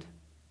land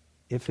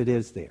if it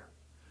is there.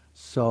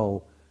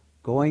 So,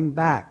 going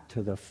back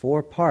to the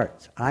 4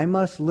 parts, I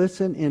must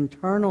listen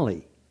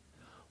internally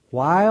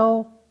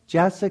while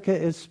Jessica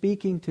is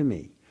speaking to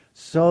me,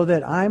 so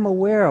that I'm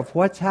aware of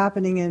what's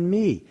happening in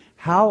me,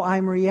 how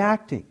I'm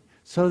reacting,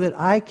 so that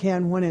I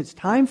can, when it's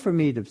time for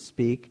me to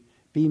speak,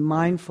 be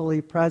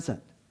mindfully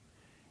present.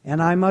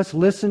 And I must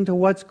listen to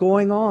what's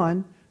going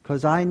on,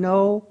 because I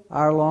know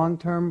our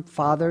long-term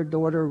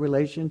father-daughter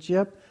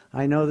relationship.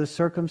 I know the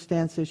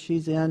circumstances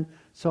she's in,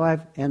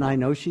 and I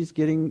know she's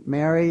getting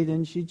married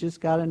and she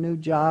just got a new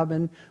job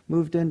and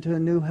moved into a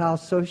new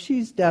house, so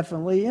she's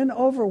definitely in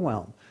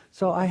overwhelm.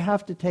 So I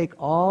have to take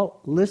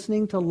all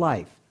listening to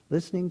life,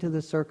 listening to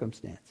the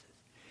circumstances.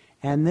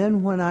 And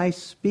then when I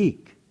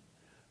speak,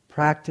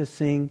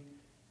 practicing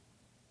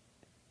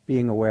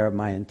being aware of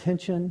my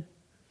intention,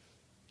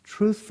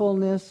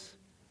 truthfulness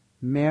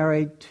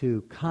married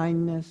to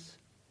kindness,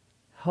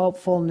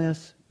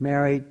 helpfulness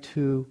married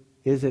to,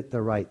 is it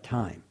the right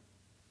time?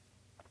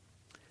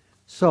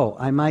 So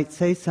I might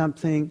say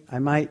something, I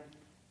might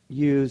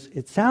use,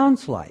 it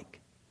sounds like,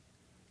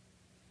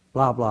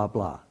 blah, blah,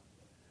 blah.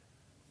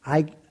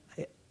 I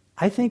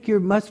think you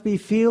must be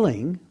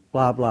feeling,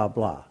 blah, blah,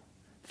 blah.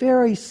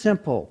 Very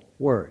simple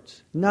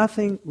words.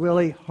 Nothing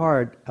really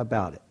hard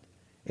about it,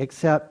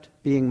 except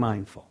being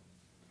mindful.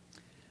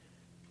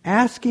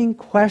 Asking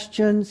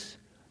questions,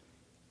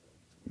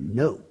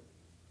 no.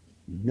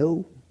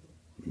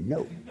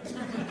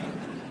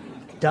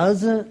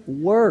 Doesn't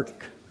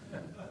work.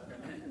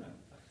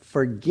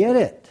 Forget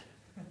it.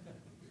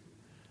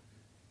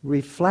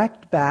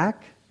 Reflect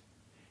back,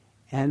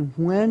 and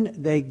when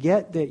they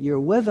get that you're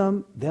with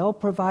them, they'll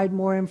provide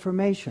more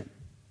information.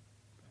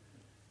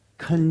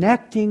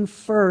 Connecting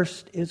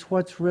first is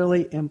what's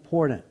really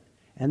important.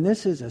 And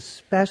this is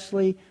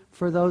especially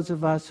for those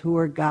of us who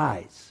are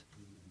guys.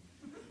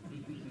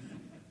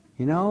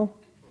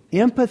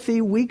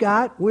 Empathy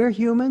we're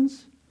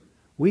humans.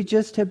 We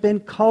just have been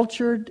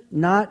cultured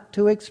not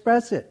to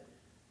express it.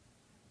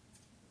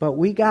 But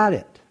we got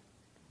it.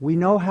 We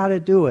know how to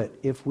do it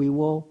if we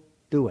will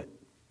do it.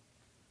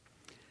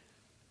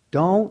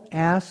 Don't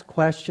ask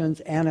questions,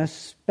 and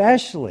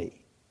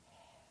especially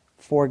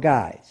for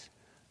guys,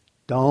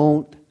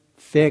 don't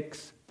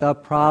fix the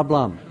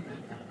problem.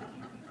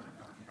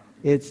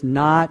 It's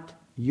not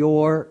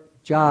your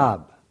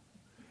job.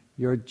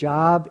 Your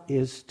job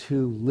is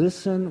to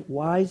listen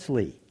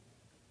wisely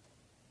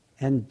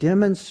and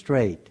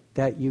demonstrate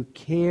that you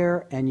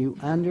care and you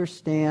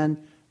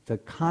understand the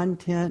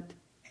content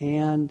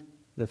and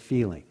the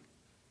feeling.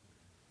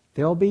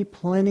 There'll be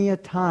plenty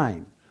of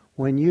time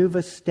when you've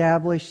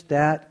established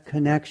that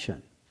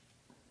connection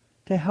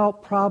to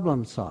help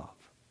problem solve.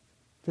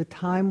 The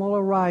time will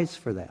arise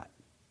for that,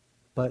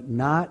 but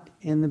not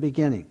in the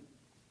beginning.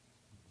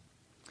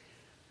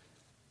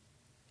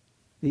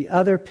 The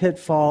other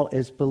pitfall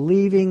is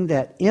believing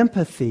that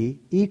empathy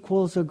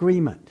equals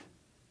agreement.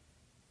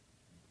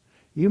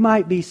 You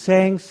might be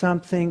saying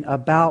something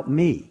about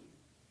me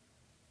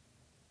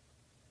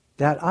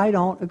that I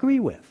don't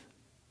agree with.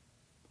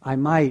 I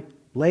might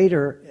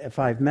later, if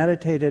I've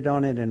meditated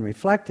on it and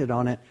reflected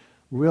on it,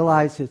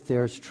 realize that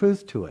there's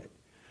truth to it.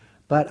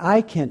 But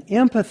I can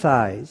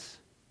empathize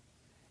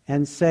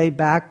and say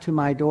back to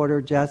my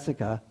daughter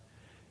Jessica,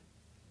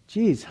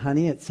 geez,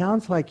 honey, it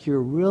sounds like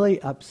you're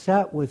really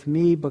upset with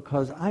me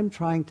because I'm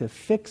trying to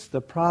fix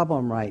the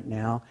problem right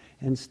now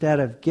instead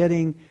of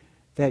getting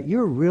that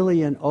you're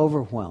really in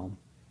overwhelm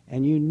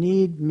and you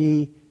need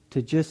me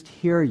to just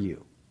hear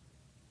you.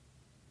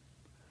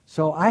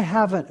 So I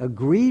haven't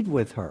agreed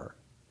with her.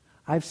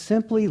 I've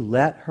simply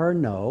let her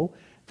know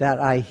that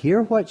I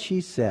hear what she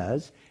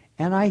says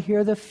and I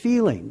hear the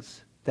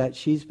feelings that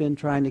she's been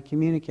trying to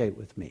communicate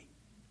with me.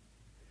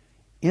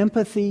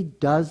 Empathy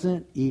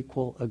doesn't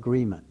equal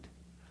agreement.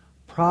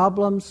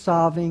 Problem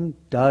solving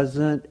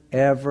doesn't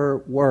ever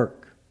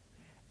work.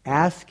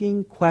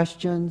 Asking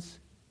questions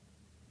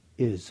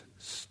is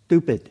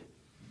stupid.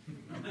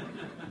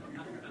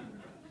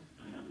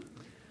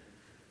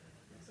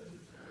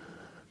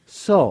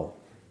 So,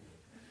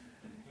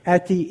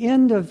 at the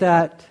end of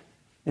that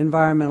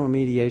environmental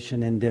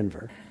mediation in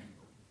Denver,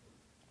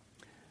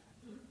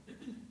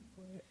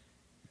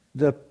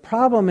 the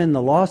problem in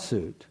the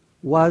lawsuit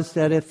was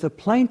that if the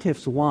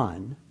plaintiffs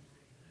won,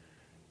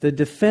 the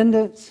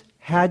defendants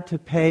had to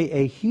pay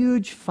a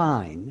huge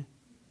fine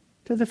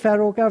to the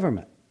federal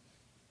government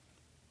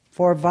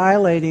for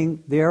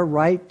violating their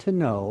right to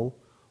know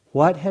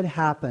what had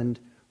happened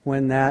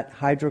when that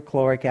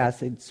hydrochloric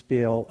acid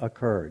spill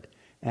occurred,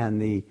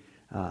 and the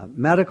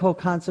medical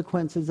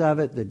consequences of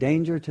it, the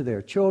danger to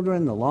their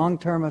children, the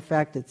long-term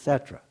effect,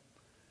 etc.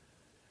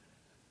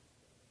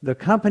 The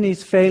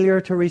company's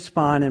failure to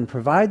respond and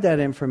provide that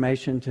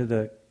information to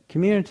the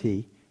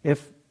community,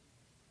 if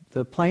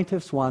the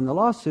plaintiffs won the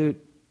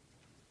lawsuit,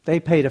 they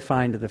paid a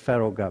fine to the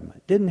federal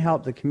government. Didn't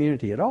help the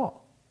community at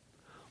all.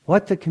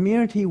 What the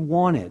community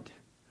wanted,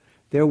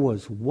 there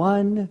was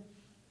one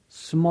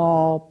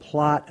small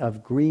plot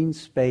of green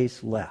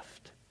space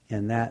left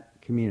in that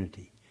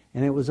community.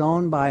 And it was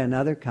owned by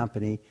another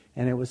company,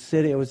 and it was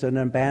an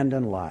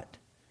abandoned lot.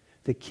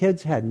 The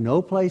kids had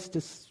no place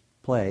to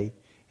play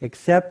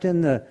except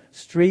in the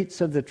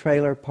streets of the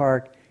trailer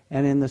park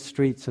and in the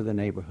streets of the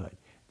neighborhood.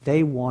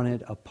 They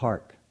wanted a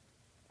park.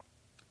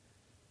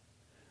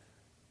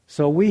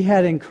 So we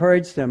had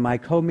encouraged them, my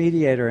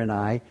co-mediator and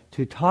I,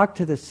 to talk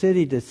to the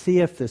city to see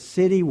if the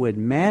city would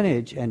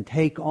manage and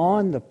take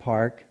on the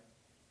park,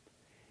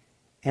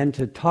 and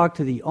to talk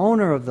to the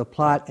owner of the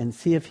plot and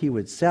see if he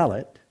would sell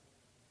it,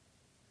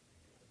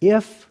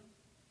 if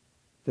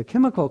the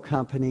chemical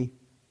company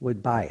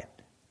would buy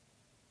it.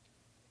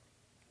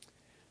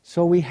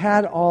 So we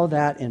had all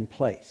that in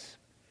place.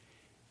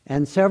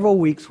 And several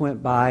weeks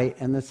went by,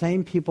 and the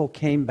same people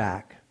came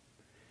back.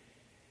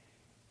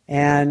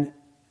 And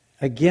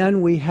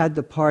again, we had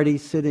the party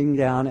sitting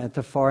down at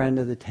the far end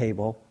of the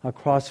table,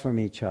 across from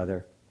each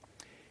other.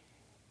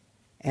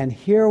 And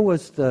here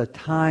was the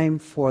time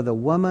for the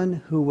woman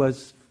who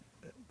was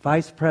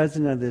vice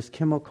president of this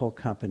chemical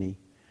company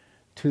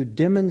to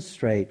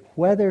demonstrate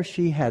whether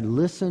she had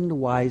listened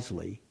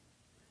wisely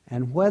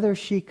and whether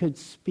she could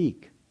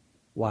speak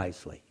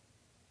wisely.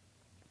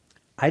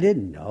 I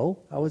didn't know.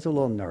 I was a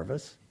little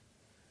nervous.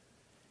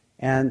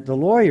 And the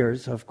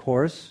lawyers, of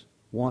course,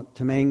 want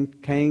to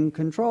maintain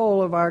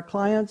control of our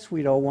clients.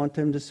 We don't want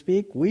them to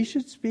speak. We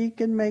should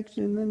speak and make,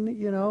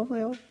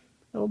 it'll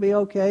be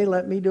okay.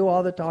 Let me do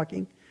all the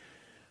talking.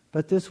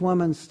 But this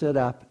woman stood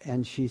up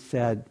and she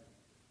said,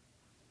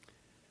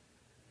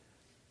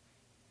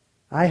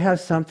 I have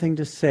something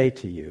to say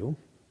to you,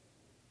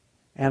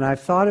 and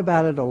I've thought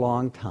about it a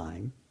long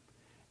time,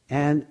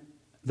 and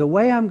the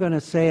way I'm going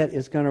to say it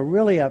is going to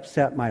really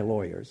upset my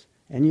lawyers.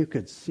 And you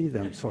could see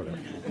them sort of,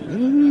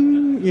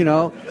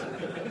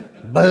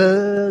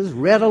 buzz,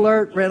 red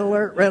alert, red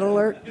alert, red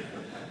alert.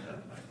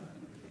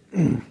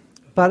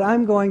 But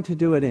I'm going to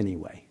do it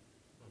anyway.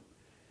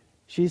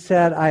 She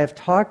said, I have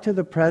talked to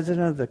the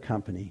president of the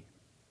company,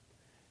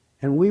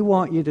 and we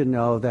want you to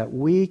know that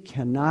we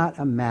cannot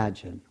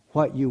imagine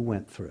what you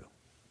went through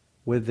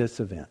with this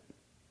event.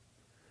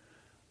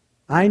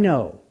 I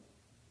know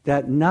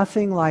that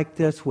nothing like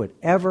this would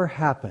ever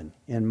happen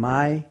in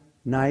my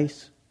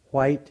nice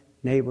white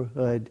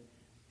neighborhood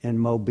in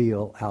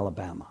Mobile,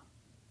 Alabama.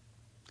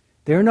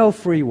 There are no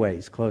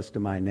freeways close to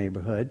my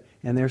neighborhood,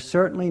 and there's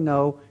certainly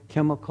no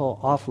chemical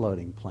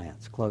offloading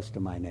plants close to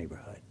my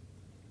neighborhood.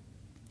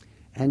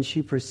 And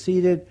she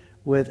proceeded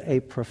with a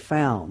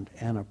profound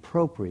and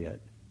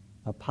appropriate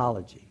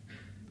apology.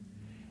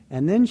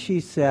 And then she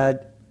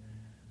said,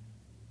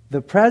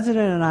 the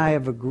president and I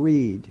have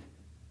agreed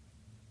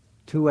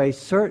to a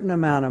certain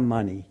amount of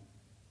money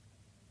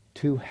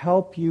to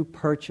help you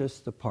purchase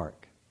the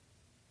park.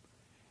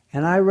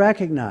 And I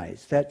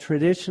recognize that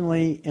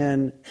traditionally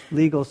in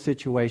legal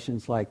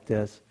situations like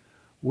this,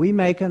 we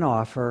make an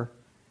offer,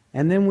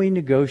 and then we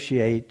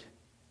negotiate,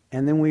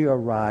 and then we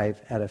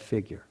arrive at a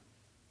figure.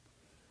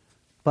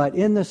 But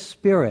in the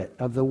spirit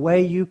of the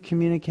way you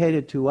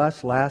communicated to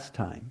us last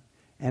time,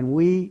 and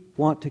we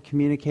want to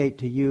communicate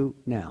to you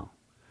now,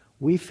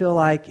 we feel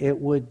like it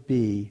would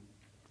be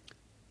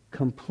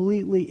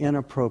completely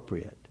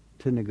inappropriate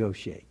to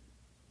negotiate.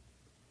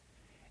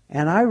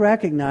 And I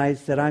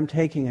recognize that I'm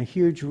taking a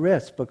huge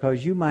risk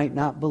because you might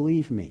not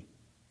believe me.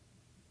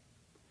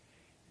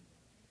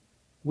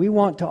 We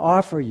want to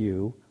offer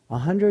you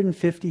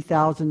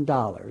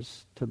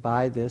 $150,000 to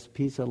buy this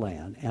piece of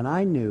land, and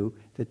I knew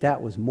that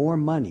that was more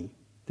money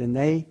than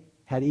they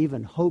had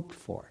even hoped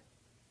for.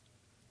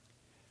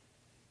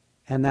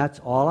 And that's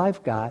all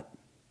I've got.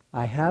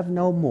 I have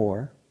no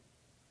more.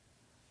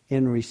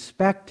 In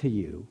respect to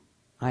you,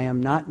 I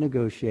am not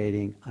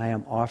negotiating. I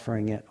am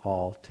offering it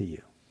all to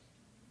you.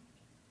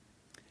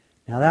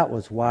 Now that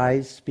was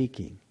wise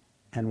speaking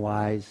and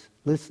wise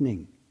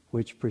listening,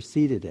 which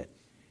preceded it.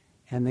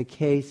 And the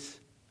case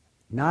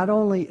not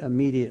only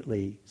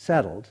immediately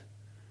settled,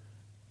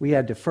 we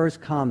had to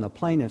first calm the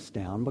plaintiffs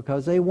down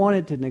because they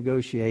wanted to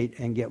negotiate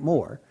and get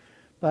more,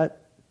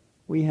 but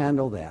we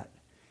handled that.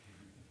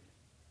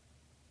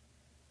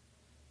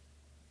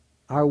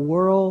 Our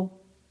world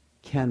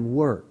can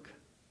work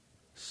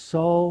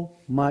so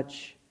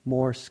much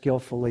more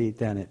skillfully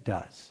than it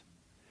does.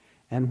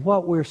 And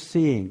what we're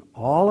seeing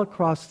all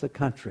across the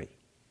country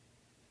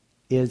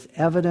is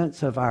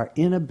evidence of our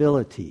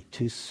inability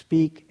to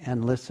speak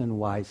and listen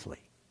wisely.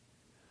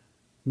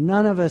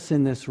 None of us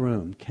in this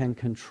room can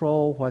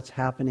control what's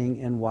happening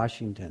in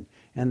Washington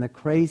and the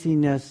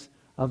craziness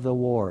of the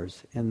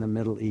wars in the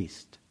Middle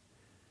East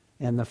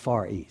and the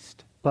Far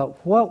East.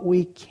 But what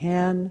we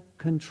can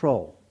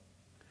control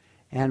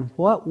and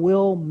what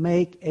will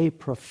make a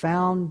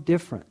profound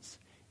difference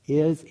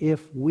is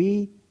if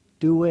we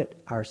do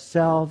it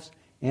ourselves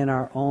in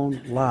our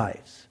own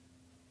lives.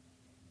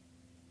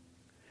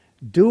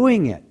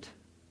 Doing it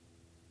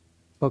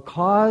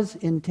because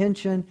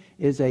intention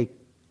is an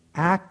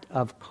act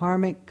of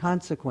karmic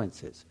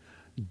consequences.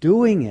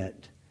 Doing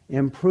it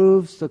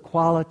improves the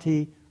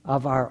quality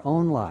of our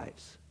own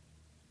lives,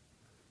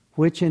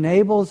 which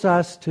enables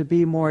us to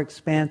be more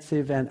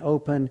expansive and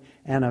open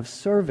and of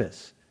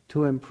service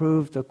to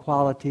improve the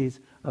qualities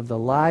of the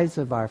lives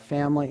of our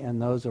family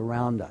and those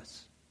around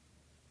us.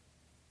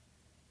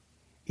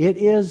 It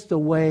is the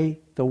way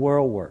the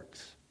world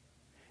works.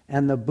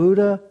 And the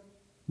Buddha,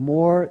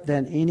 more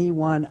than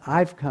anyone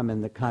I've come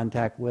into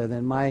contact with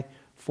in my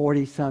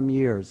 40-some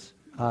years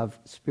of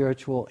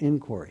spiritual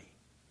inquiry,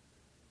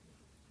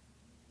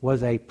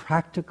 was a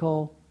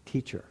practical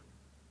teacher.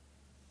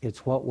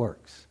 It's what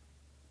works.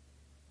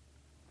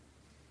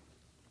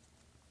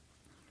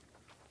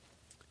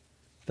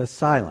 The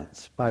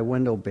Silence by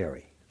Wendell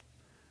Berry.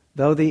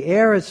 Though the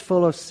air is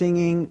full of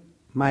singing,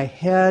 my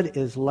head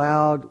is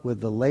loud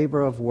with the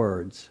labor of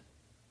words.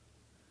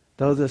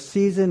 Though the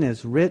season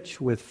is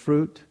rich with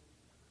fruit,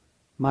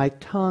 my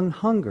tongue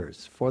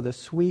hungers for the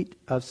sweet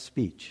of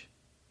speech.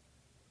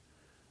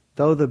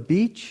 Though the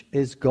beach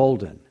is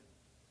golden,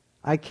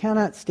 I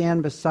cannot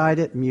stand beside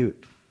it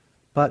mute,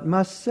 but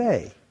must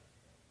say,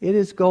 it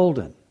is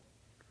golden,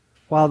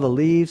 while the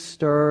leaves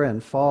stir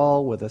and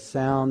fall with a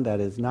sound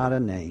that is not a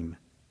name.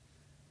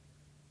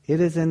 It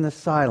is in the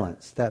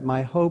silence that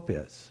my hope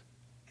is,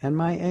 and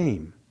my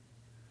aim.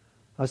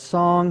 A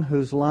song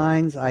whose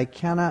lines I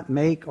cannot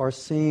make or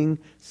sing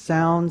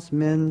sounds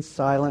men's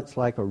silence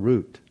like a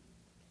root.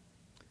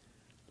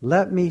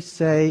 Let me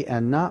say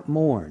and not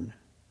mourn,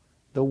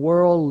 the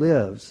world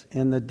lives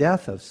in the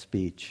death of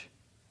speech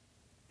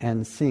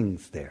and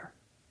sings there.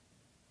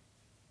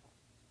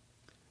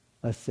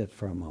 Let's sit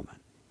for a moment.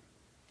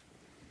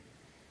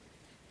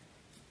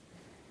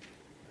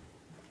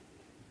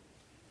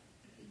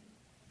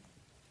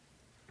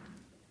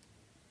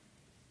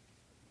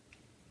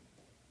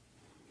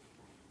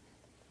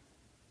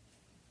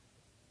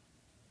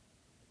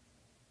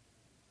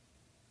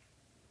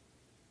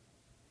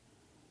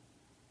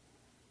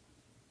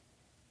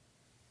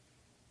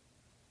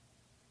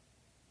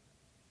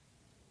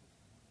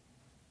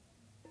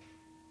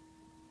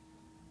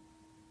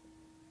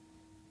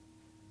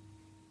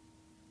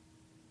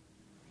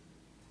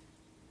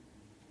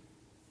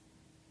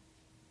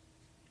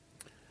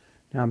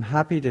 Now, I'm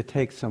happy to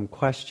take some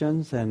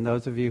questions, and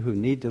those of you who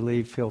need to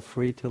leave, feel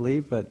free to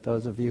leave, but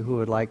those of you who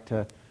would like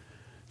to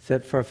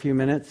sit for a few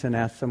minutes and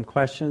ask some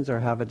questions or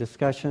have a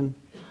discussion,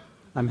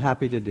 I'm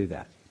happy to do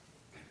that.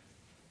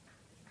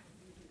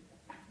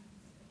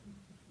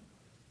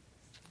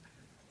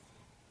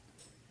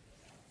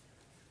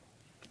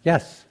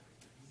 Yes?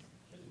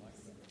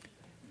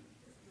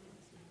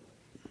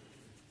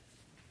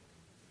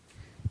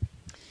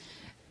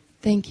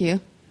 Thank you.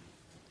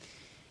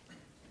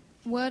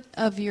 What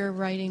of your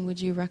writing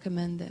would you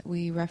recommend that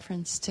we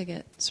reference to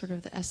get sort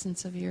of the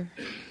essence of your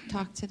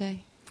talk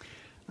today?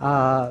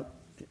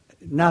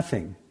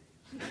 Nothing.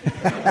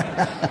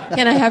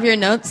 Can I have your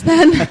notes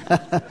then?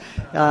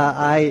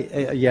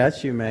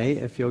 Yes, you may.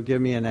 If you'll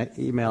give me an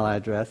email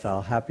address,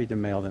 I'll happy to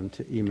email them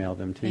to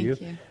you.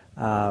 Thank you.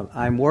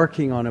 I'm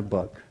working on a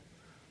book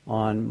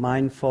on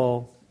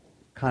mindful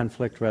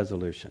conflict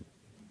resolution,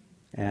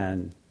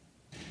 and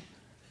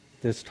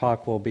this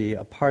talk will be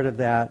a part of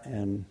that,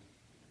 and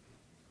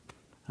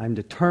I'm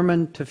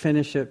determined to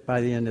finish it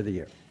by the end of the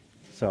year.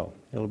 So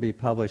it'll be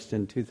published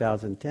in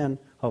 2010,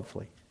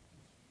 hopefully.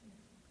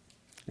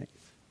 Thanks.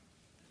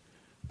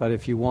 But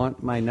if you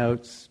want my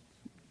notes,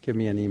 give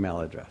me an email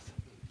address.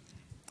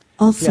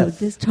 Also, Yes.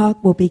 This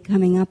talk will be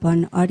coming up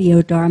on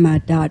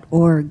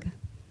audiodharma.org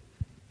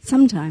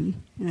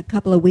sometime in a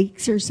couple of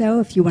weeks or so,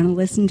 if you want to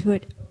listen to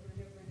it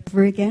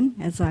over again,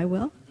 as I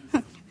will.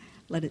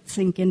 Let it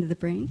sink into the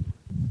brain.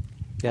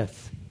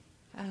 Yes.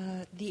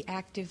 The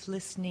active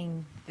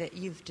listening that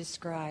you've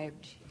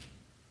described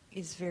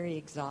is very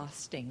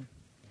exhausting.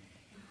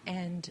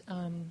 And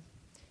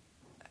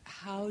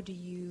how do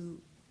you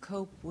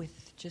cope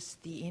with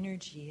just the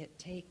energy it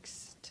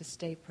takes to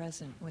stay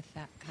present with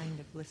that kind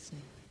of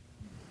listening?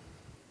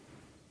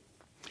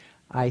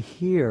 I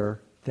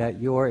hear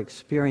that your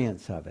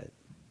experience of it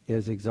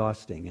is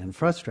exhausting and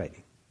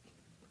frustrating,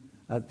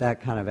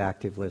 that kind of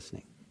active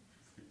listening.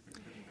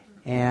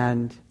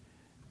 And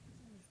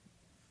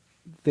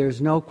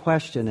there's no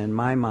question in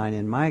my mind,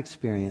 in my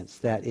experience,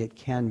 that it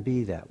can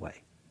be that way.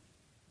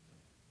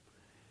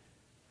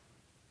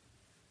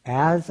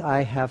 As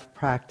I have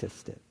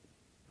practiced it,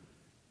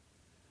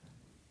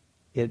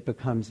 it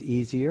becomes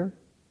easier,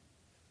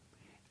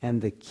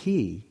 and the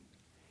key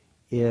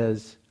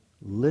is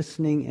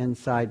listening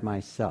inside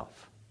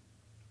myself.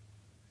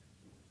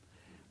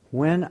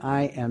 When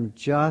I am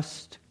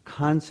just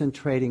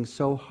concentrating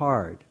so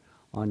hard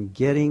on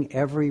getting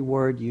every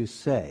word you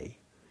say,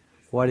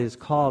 what is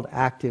called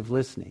active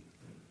listening,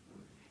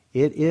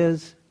 it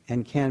is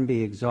and can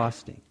be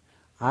exhausting.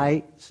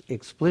 I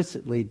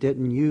explicitly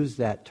didn't use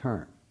that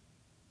term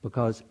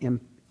because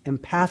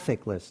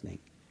empathic listening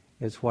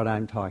is what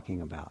I'm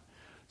talking about.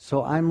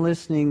 So I'm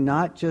listening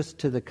not just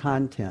to the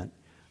content,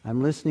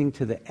 I'm listening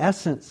to the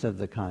essence of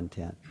the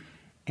content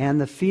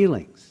and the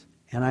feelings.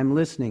 And I'm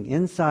listening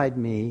inside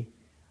me,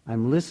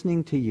 I'm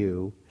listening to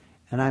you,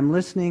 and I'm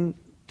listening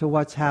to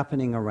what's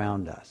happening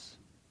around us.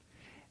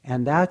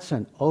 And that's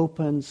an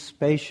open,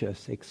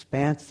 spacious,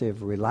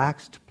 expansive,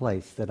 relaxed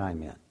place that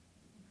I'm in.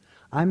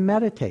 I'm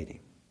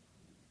meditating.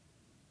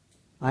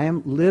 I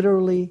am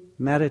literally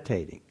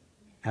meditating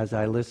as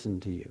I listen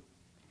to you.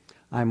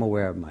 I'm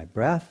aware of my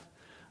breath,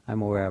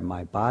 I'm aware of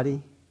my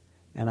body,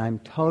 and I'm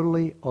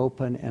totally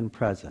open and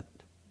present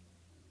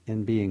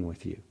in being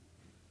with you.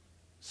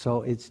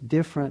 So it's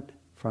different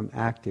from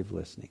active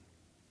listening.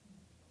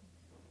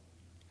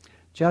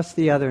 Just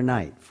the other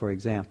night, for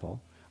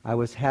example, I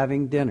was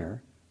having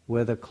dinner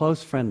with a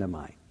close friend of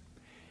mine,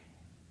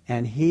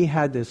 and he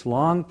had this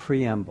long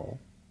preamble,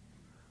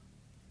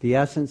 the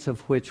essence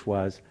of which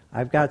was,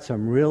 I've got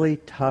some really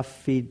tough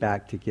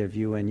feedback to give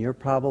you, and you're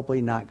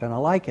probably not going to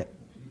like it.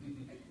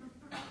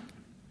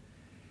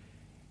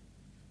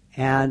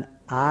 And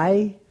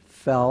I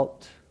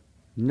felt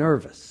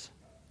nervous.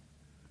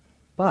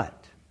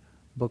 But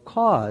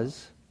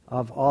because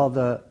of all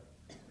the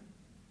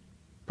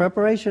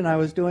preparation I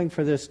was doing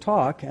for this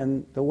talk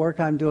and the work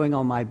I'm doing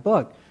on my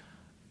book,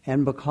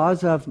 and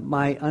because of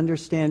my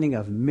understanding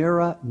of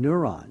mirror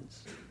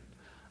neurons,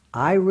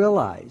 I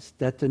realized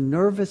that the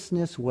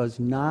nervousness was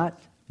not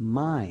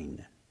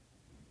mine.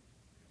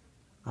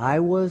 I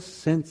was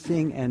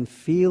sensing and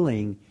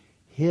feeling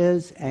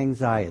his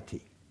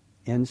anxiety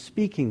in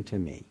speaking to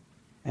me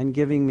and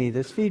giving me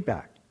this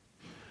feedback.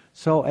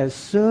 So as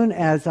soon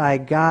as I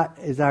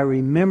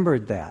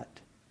remembered that,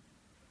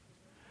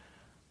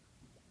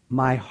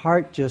 my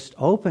heart just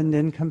opened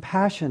in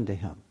compassion to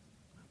him,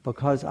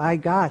 because I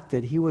got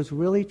that he was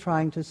really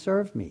trying to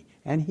serve me,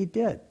 and he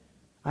did.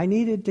 I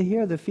needed to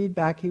hear the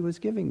feedback he was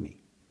giving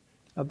me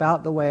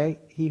about the way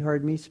he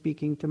heard me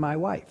speaking to my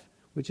wife,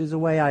 which is a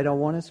way I don't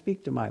want to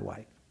speak to my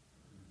wife.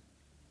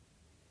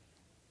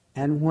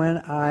 And when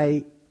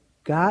I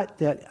got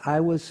that I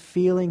was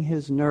feeling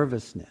his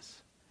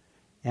nervousness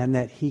and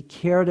that he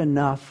cared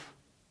enough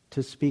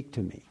to speak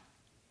to me,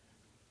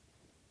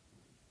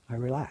 I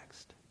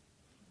relaxed.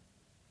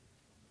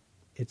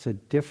 It's a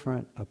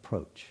different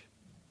approach.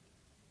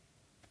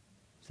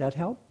 Does that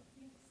help?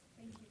 Yes,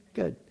 thank you.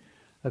 Good.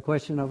 A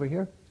question over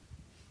here?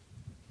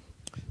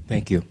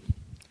 Thank you.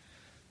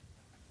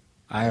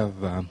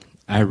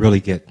 I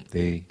really get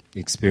the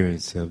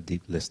experience of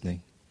deep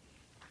listening.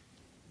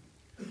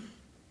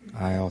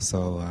 I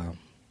also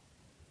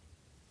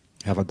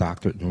have a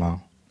doctorate in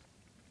law,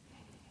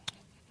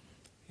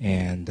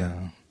 and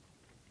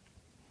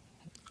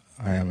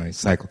I am a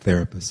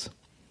psychotherapist,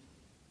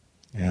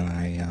 and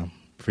I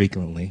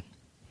frequently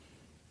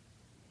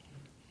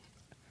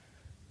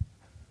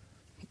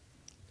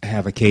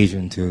have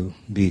occasion to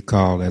be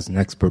called as an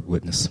expert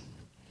witness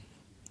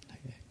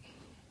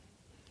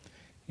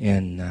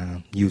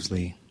in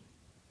usually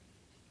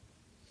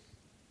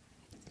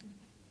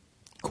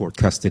court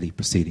custody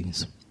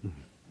proceedings.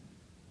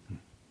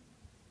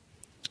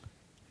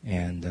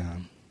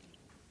 And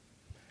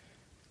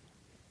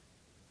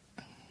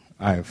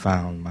I have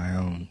found my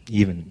own,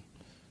 even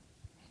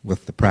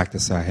with the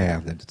practice I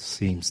have, that it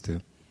seems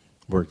to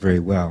work very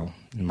well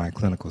in my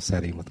clinical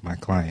setting with my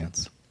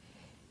clients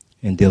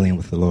in dealing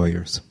with the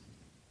lawyers.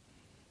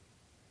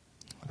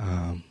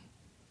 To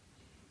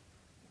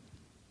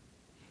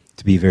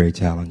be very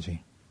challenging.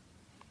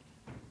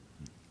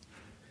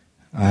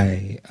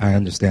 I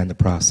understand the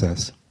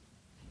process,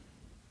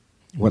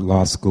 what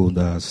law school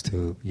does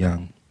to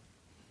young,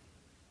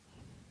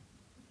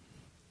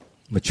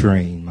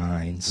 maturing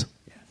minds.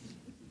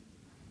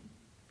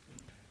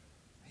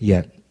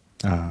 Yet,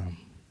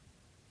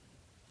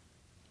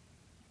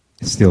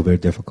 it's still very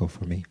difficult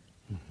for me.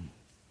 Mm-hmm.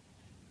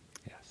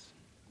 Yes.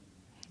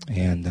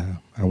 And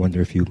I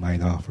wonder if you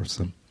might offer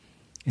some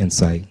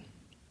insight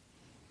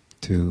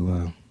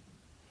to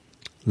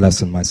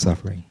lessen my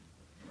suffering.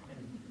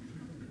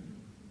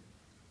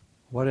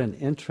 What an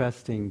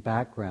interesting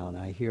background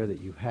I hear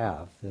that you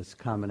have, this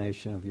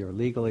combination of your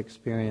legal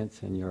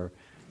experience and your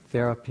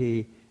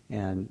therapy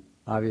and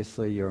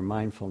obviously your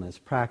mindfulness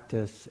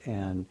practice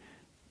and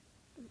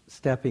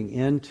stepping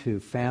into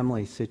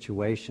family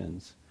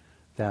situations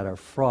that are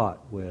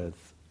fraught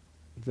with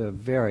the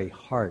very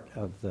heart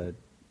of the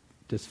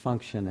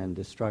dysfunction and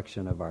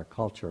destruction of our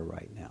culture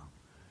right now.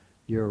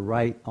 You're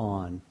right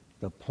on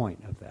the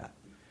point of that.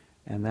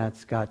 And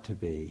that's got to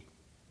be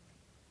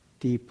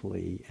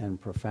deeply and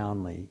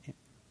profoundly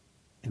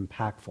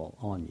impactful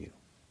on you.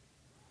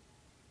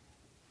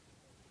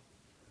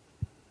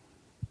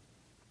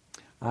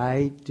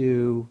 I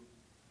do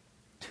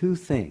two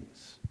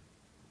things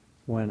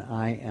when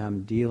I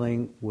am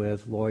dealing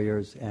with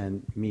lawyers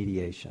and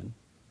mediation,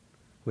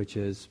 which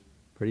is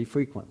pretty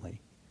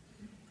frequently.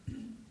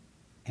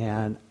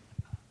 And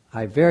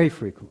I very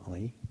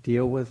frequently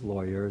deal with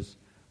lawyers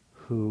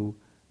who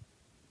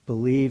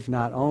believe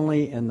not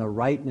only in the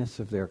rightness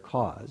of their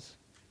cause,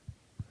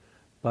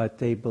 but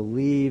they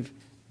believe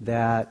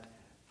that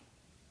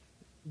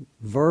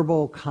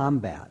verbal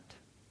combat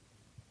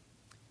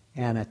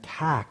and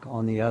attack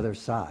on the other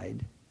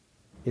side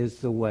is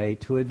the way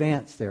to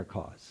advance their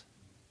cause.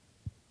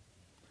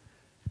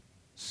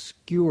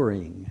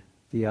 Skewering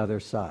the other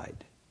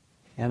side,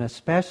 and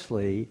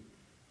especially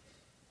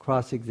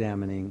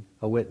cross-examining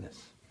a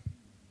witness.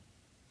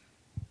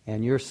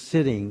 And you're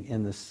sitting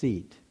in the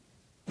seat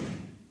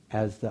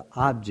as the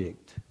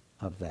object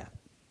of that.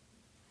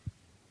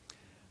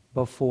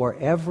 Before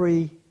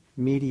every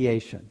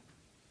mediation,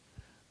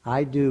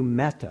 I do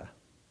metta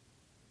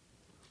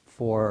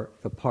for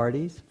the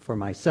parties, for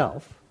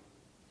myself,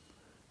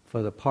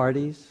 for the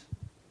parties,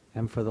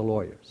 and for the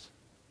lawyers.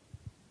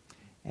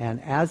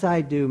 And as I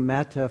do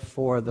metta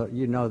for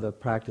the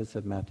practice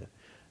of metta,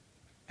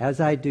 as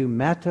I do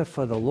metta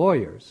for the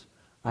lawyers,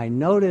 I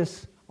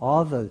notice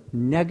all the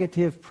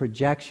negative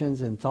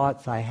projections and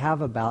thoughts I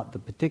have about the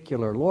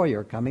particular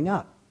lawyer coming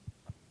up.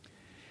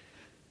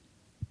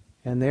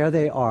 And there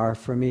they are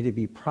for me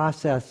to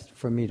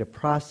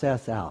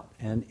process out.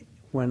 And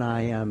when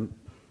I am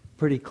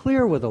pretty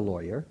clear with a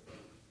lawyer,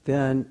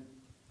 then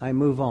I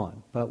move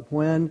on. But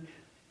when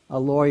a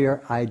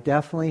lawyer, I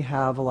definitely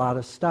have a lot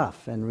of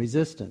stuff and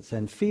resistance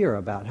and fear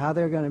about how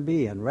they're going to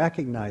be, and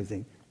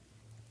recognizing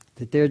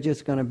that they're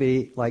just going to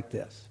be like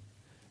this,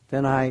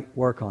 then I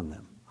work on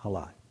them a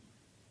lot.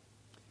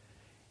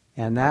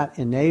 And that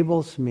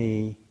enables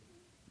me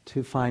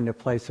to find a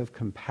place of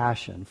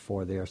compassion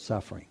for their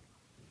suffering.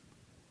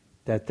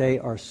 That they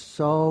are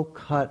so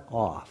cut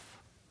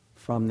off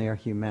from their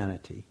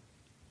humanity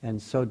and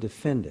so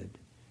defended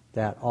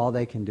that all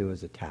they can do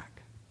is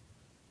attack.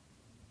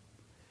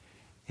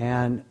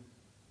 And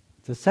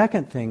the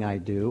second thing I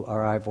do,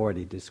 or I've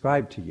already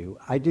described to you,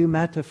 I do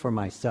metta for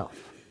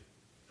myself.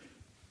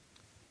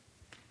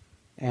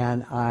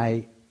 And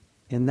I,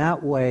 in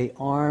that way,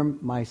 arm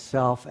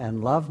myself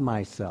and love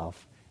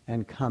myself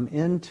and come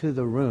into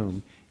the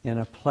room in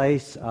a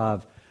place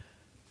of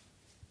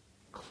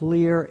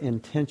clear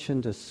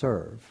intention to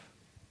serve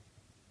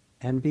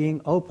and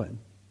being open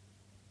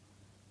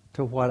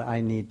to what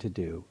I need to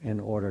do in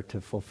order to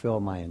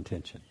fulfill my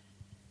intention.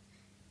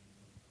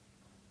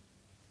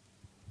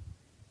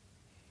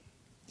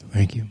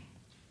 Thank you.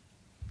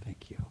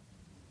 Thank you.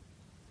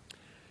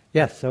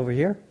 Yes, over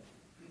here.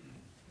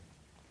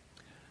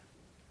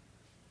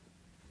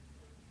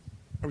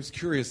 I was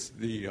curious,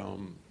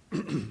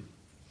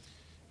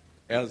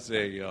 as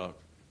a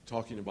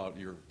talking about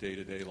your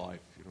day-to-day life,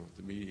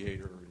 the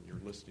mediator, and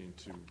you're listening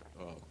to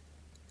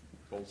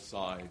both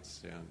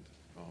sides, and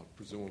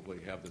presumably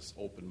have this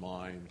open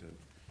mind and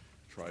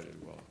try to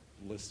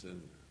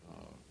listen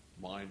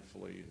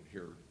mindfully and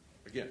hear,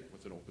 again,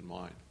 with an open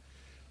mind.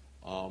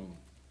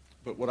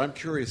 But what I'm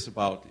curious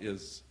about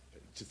is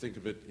to think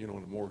of it, in a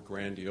more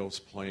grandiose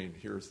plane.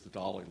 Here's the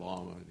Dalai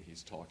Lama, and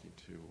he's talking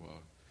to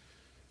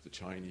the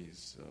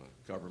Chinese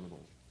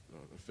governmental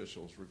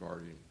officials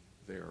regarding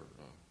their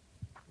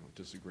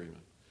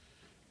disagreement.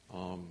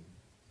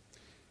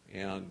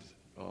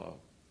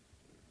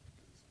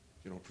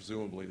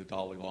 Presumably the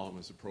Dalai Lama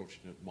is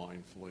approaching it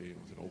mindfully and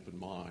with an open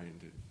mind,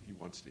 and he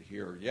wants to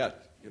hear,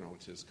 yet,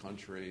 it's his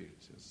country,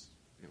 it's his,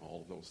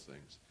 all of those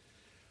things.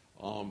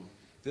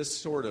 This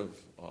sort of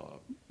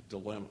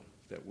dilemma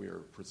that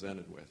we're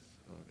presented with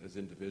as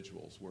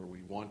individuals, where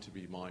we want to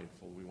be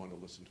mindful, we want to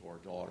listen to our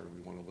daughter,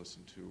 we want to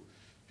listen to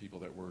people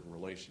that we're in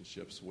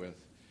relationships with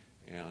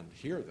and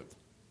hear them.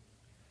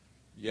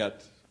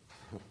 Yet,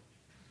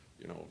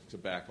 to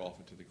back off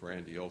into the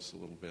grandiose a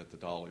little bit, the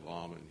Dalai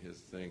Lama and his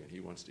thing, and he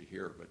wants to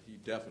hear, but he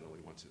definitely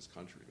wants his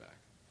country back.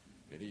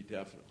 And he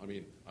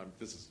definitely,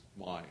 this is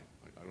mine.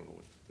 I don't know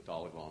what the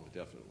Dalai Lama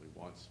definitely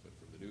wants, but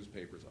from the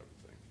newspapers, I would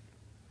think.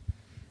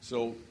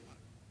 So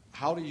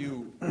how do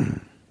you,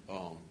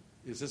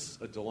 is this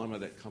a dilemma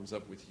that comes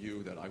up with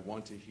you that I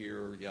want to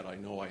hear, yet I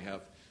know I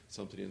have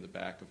something in the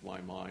back of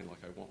my mind,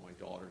 like I want my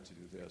daughter to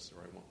do this,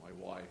 or I want my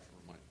wife,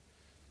 or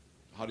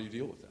how do you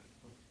deal with that?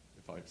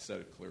 If I've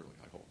said it clearly,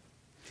 I hope.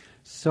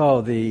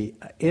 So the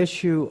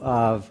issue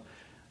of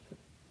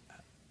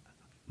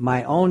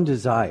my own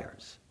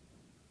desires,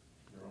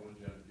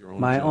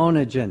 my own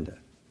agenda,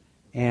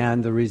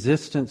 and the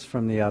resistance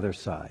from the other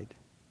side,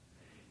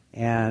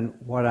 and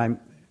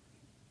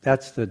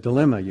that's the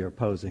dilemma you're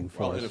posing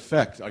for us. Well, in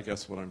effect, I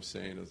guess what I'm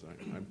saying is,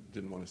 I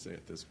didn't want to say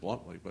it this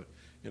bluntly, but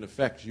in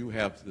effect, you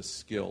have the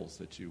skills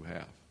that you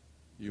have.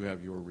 You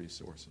have your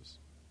resources.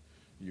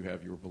 You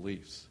have your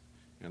beliefs.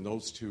 And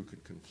those two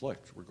could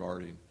conflict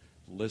regarding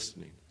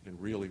listening and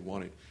really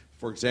wanting.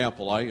 For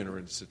example, I enter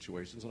into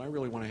situations and I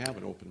really want to have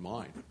an open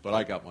mind, but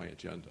I got my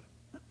agenda.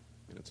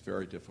 And it's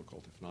very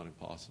difficult, if not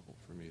impossible,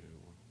 for me to.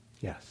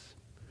 Yes.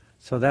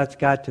 So that's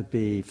got to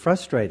be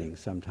frustrating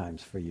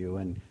sometimes for you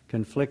and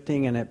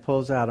conflicting, and it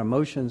pulls out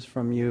emotions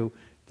from you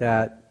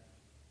that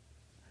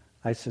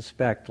I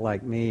suspect,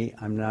 like me,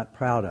 I'm not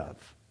proud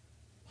of.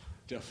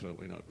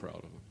 Definitely not proud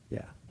of them.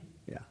 Yeah.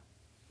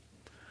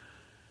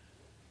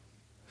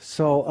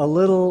 So a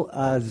little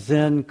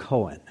Zen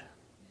koan.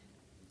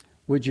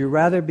 Would you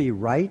rather be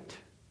right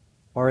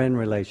or in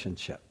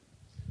relationship?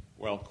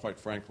 Well, quite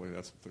frankly,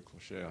 that's the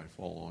cliche I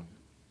fall on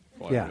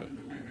quite a bit.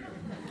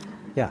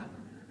 Yeah.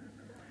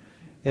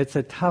 It's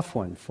a tough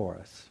one for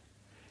us.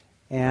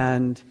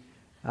 And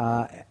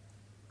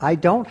I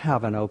don't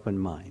have an open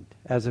mind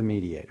as a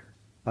mediator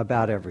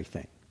about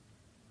everything.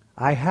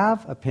 I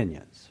have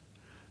opinions.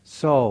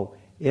 So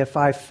if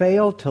I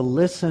fail to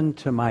listen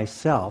to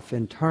myself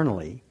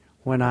internally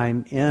when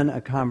I'm in a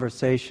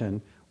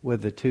conversation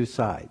with the two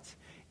sides,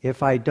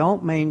 if I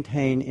don't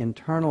maintain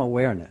internal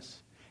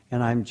awareness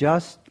and I'm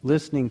just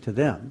listening to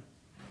them,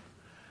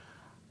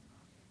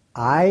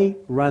 I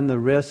run the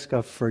risk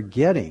of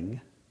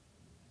forgetting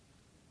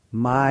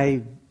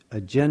my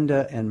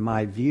agenda and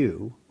my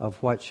view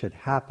of what should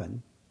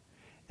happen.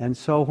 And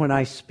so when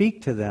I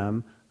speak to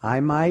them, I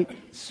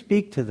might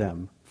speak to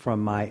them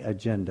from my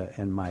agenda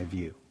and my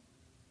view.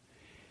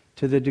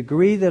 To the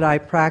degree that I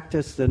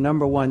practice the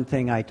number one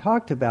thing I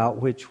talked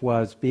about, which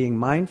was being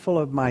mindful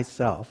of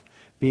myself,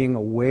 being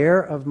aware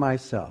of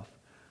myself,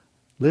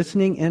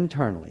 listening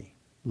internally,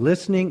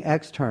 listening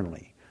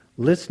externally,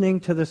 listening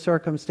to the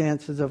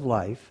circumstances of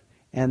life,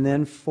 and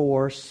then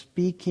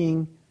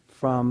speaking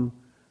from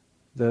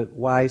the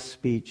wise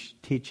speech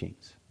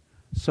teachings.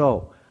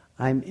 So,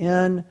 I'm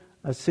in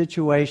a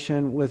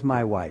situation with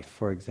my wife,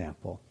 for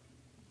example,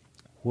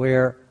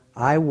 where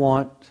I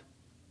want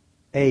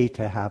A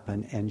to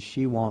happen and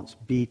she wants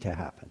B to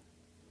happen.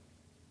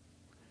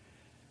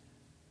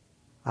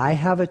 I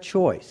have a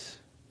choice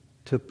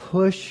to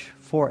push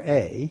for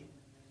A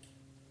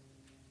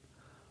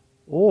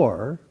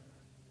or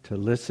to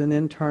listen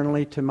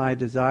internally to my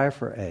desire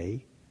for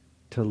A,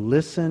 to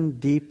listen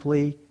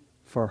deeply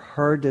for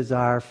her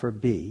desire for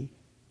B,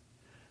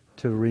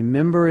 to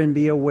remember and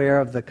be aware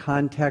of the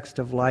context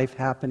of life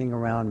happening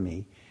around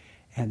me,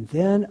 and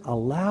then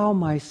allow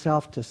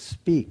myself to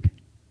speak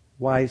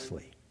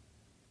wisely.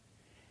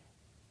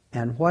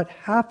 And what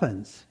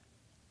happens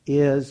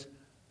is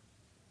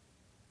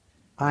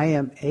I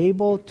am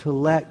able to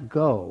let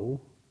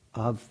go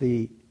of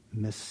the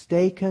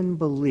mistaken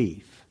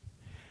belief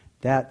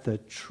that the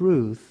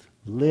truth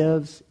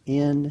lives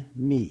in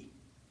me.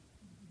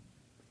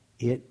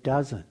 It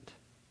doesn't.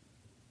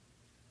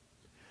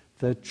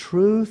 The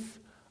truth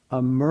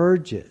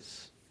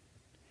emerges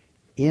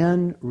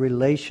in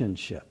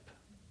relationship.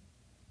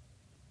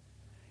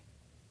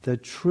 The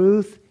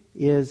truth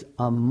is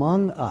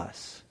among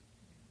us,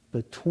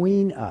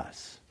 between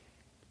us,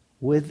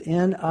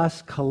 within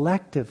us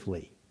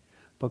collectively,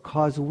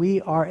 because we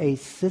are a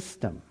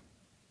system.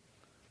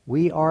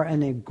 We are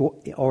an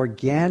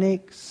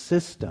organic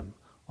system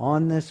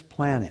on this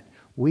planet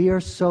We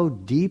are so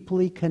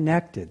deeply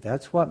connected.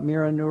 That's what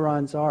mirror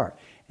neurons are.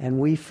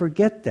 And we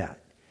forget that.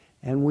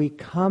 And we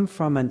come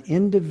from an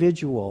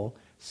individual,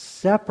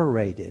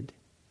 separated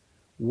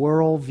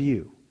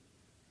worldview.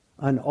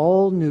 An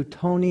old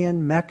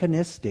Newtonian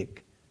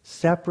mechanistic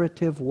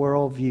separative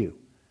worldview.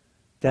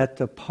 That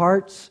the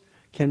parts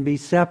can be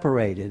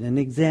separated and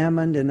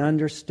examined and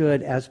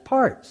understood as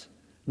parts,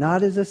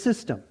 not as a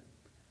system.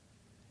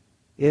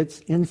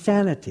 It's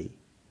insanity.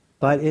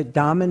 But it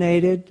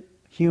dominated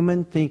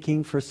human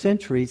thinking for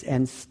centuries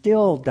and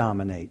still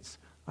dominates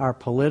our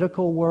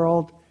political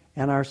world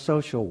and our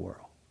social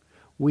world.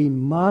 We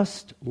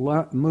must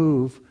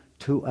move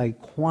to a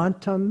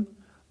quantum,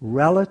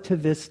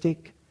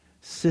 relativistic,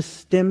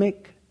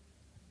 systemic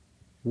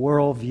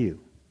worldview.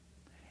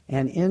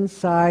 And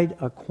inside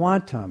a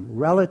quantum,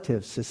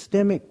 relative,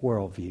 systemic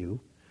worldview,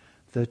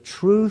 the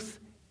truth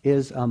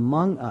is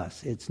among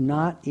us. It's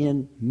not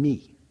in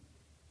me.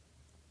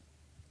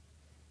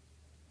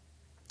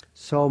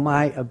 So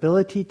my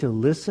ability to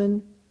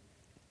listen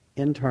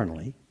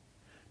internally,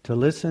 to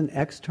listen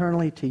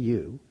externally to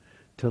you,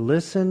 to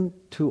listen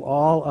to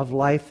all of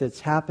life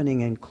that's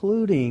happening,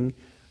 including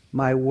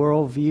my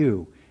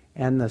worldview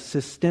and the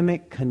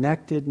systemic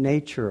connected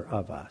nature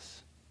of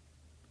us,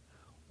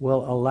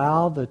 will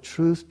allow the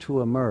truth to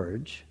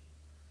emerge,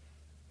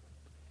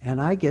 and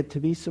I get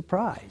to be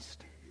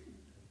surprised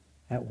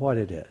at what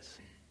it is.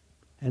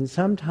 And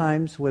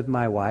sometimes with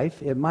my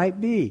wife, it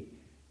might be,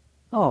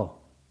 oh,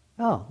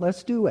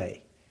 let's do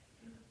A.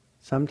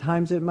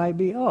 Sometimes it might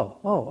be,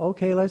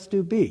 okay, let's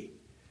do B.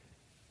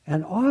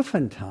 And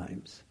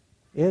oftentimes,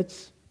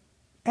 it's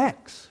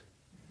X.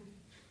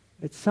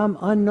 It's some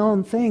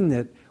unknown thing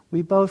that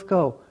we both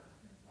go,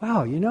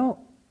 wow,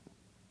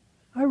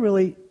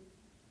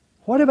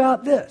 what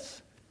about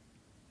this?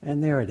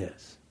 And there it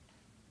is.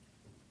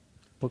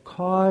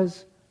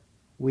 Because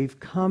we've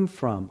come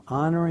from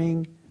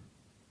honoring,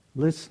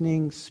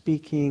 listening,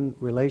 speaking,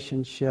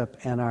 relationship,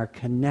 and our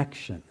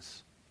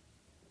connections.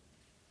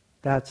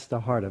 That's the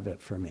heart of it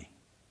for me.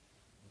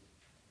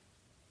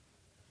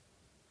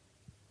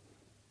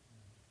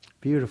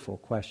 Beautiful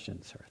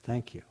question, sir.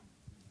 Thank you.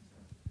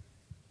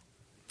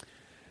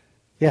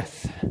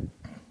 Yes.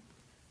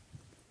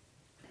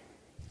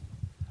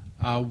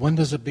 When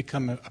does it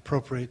become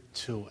appropriate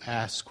to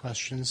ask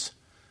questions,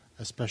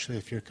 especially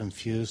if you're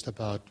confused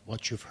about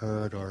what you've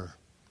heard or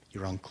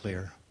you're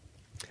unclear?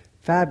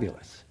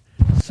 Fabulous.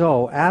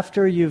 So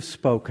after you've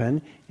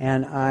spoken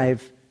and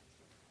I've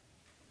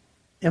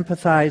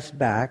empathized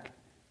back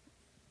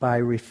by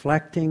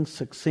reflecting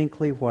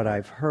succinctly what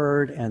I've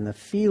heard and the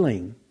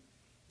feeling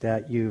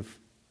that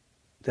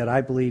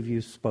I believe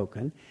you've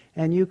spoken,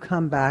 and you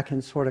come back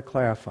and sort of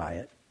clarify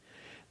it,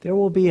 there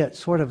will be a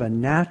sort of a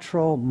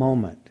natural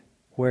moment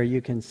where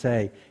you can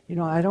say,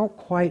 I don't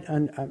quite,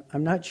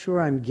 I'm not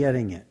sure I'm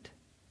getting it.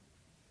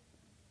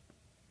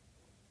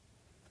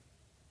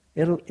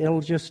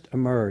 It'll just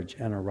emerge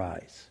and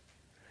arise.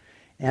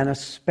 And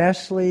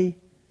especially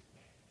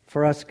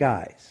for us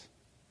guys,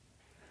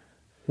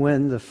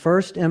 when the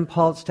first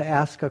impulse to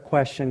ask a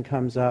question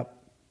comes up,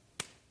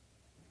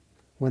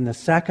 when the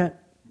second,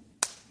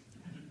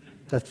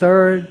 the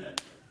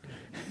third,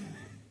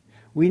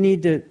 we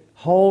need to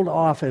hold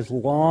off as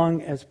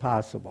long as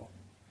possible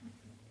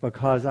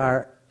because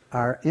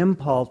our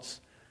impulse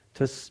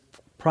to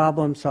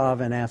problem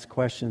solve and ask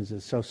questions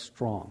is so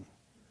strong.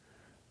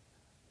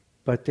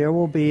 But there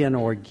will be an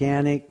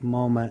organic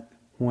moment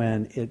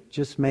when it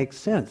just makes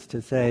sense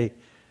to say,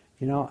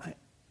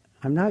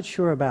 I'm not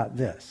sure about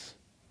this.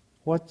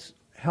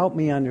 Help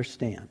me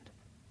understand.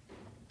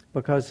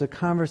 Because the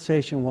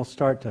conversation will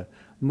start to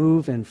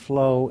move and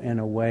flow in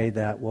a way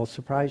that will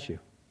surprise you.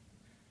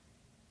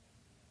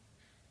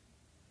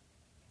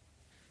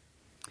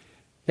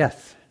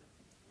 Yes?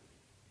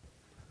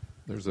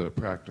 There's a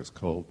practice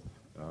called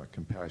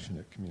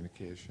compassionate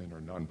communication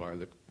or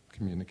nonviolent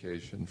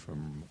communication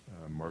from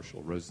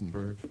Marshall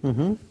Rosenberg.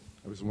 Mm-hmm.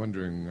 I was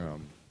wondering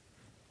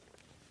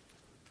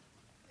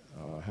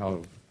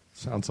how,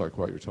 sounds like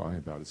what you're talking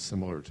about is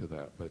similar to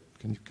that, but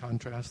can you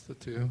contrast the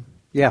two?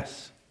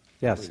 Yes,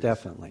 Please.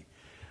 definitely.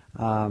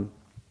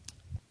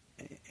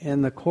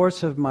 In the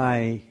course of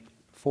my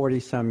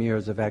 40-some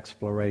years of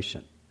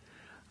exploration,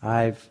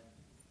 I've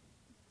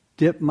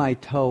dipped my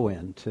toe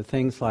into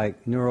things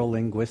like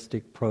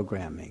neuro-linguistic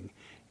programming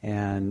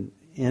and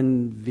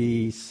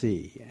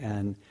NVC.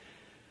 And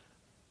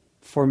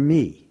for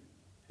me,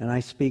 and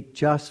I speak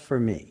just for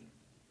me,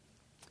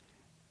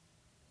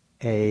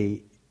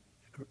 a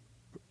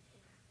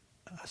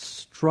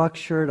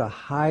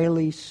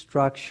highly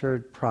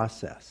structured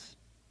process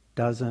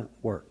doesn't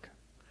work.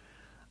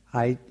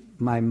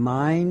 My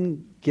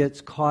mind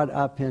gets caught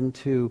up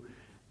into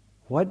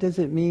what does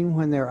it mean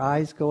when their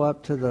eyes go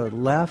up to the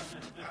left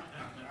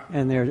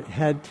and their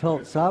head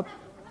tilts up?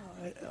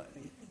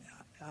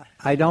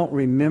 I don't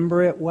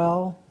remember it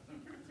well.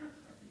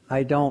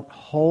 I don't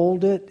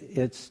hold it.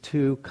 It's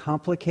too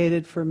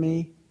complicated for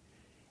me.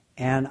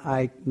 And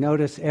I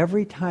notice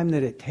every time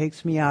that it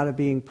takes me out of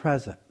being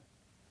present,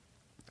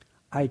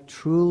 I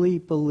truly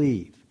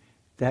believe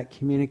that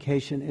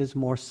communication is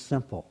more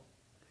simple.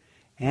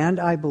 And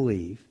I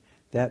believe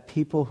that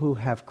people who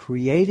have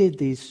created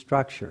these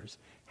structures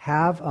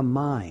have a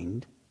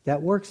mind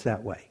that works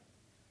that way.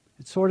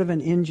 It's sort of an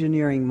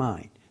engineering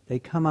mind. They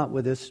come up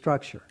with this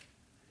structure.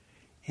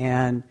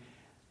 And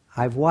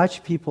I've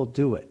watched people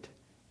do it,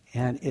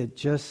 and it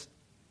just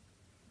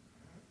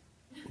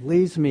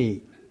leaves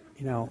me,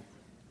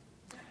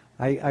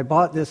 I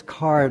bought this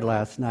card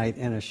last night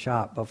in a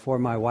shop before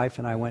my wife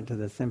and I went to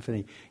the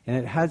symphony, and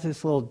it has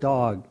this little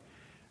dog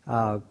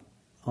on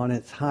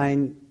its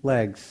hind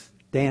legs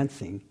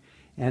dancing,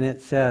 and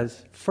it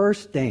says,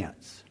 first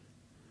dance,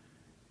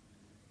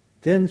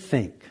 then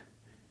think.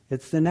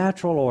 It's the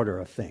natural order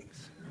of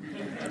things.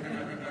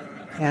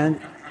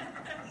 And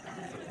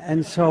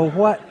so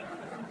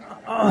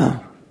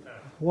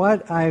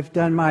what I've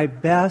done my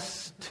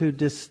best to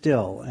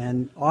distill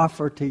and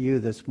offer to you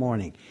this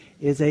morning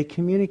is a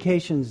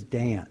communications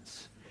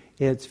dance.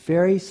 It's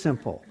very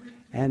simple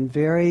and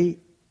very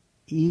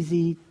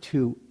easy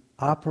to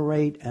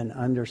operate and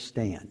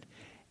understand.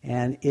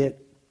 And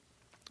it,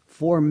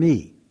 for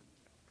me,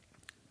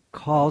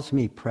 calls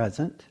me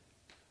present,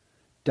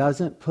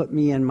 doesn't put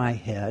me in my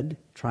head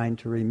trying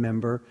to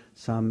remember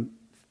some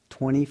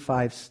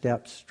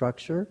 25-step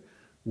structure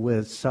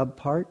with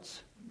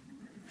subparts.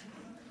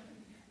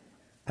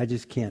 I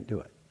just can't do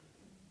it.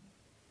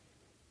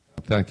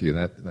 Thank you.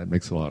 That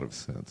makes a lot of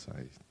sense.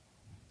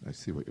 I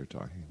see what you're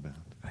talking about.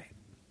 Right.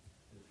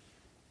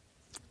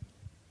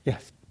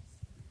 Yes.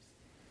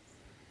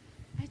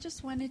 I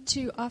just wanted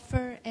to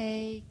offer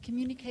a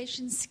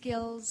communication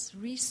skills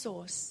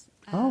resource.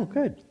 Oh,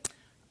 good.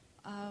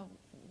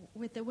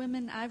 With the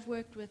women I've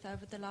worked with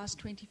over the last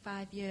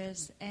 25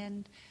 years,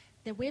 and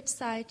the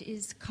website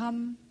is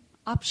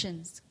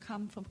options,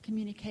 from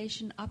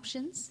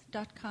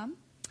communicationoptions.com,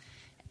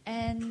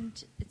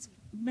 and it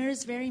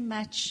mirrors very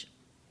much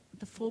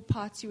the 4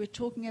 parts you were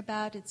talking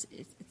about. It's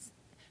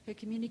her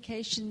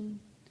communication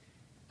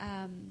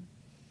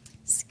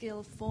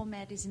skill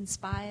format is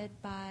inspired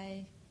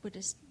by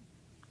Buddhist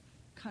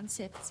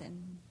concepts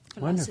and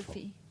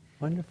philosophy.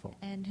 Wonderful.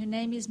 And her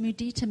name is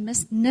Mudita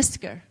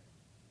Nisker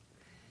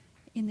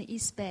in the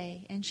East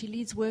Bay, and she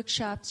leads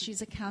workshops.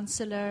 She's a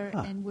counselor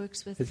and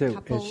works with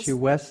couples. Is she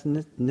Wes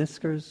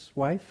Nisker's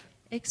wife?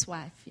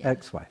 Ex-wife, yeah.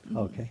 Ex-wife,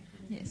 okay.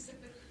 Yes.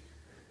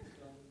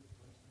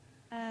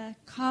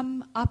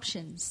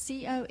 Options,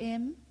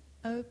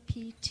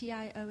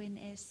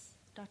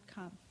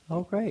 COMOPTIONS.com.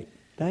 Oh, great.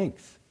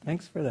 Thanks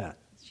for that.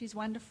 She's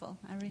wonderful.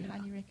 I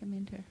highly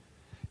recommend her.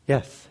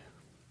 Yes.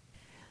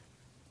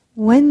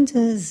 When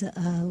does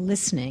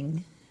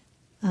listening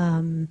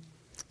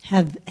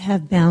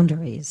have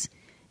boundaries?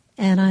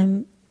 And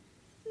I'm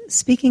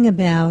speaking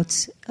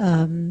about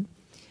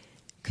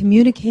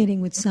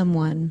communicating with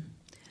someone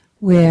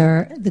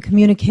where the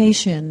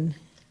communication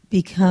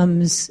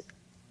becomes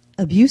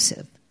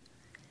abusive,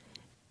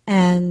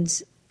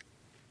 and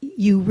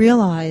you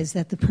realize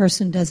that the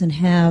person doesn't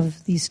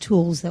have these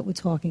tools that we're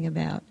talking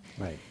about.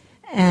 Right.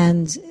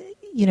 And,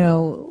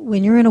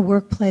 when you're in a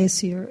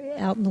workplace, you're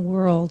out in the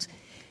world,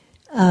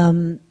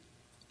 a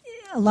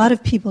lot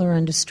of people are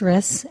under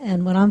stress,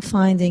 and what I'm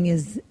finding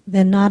is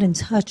they're not in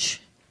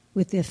touch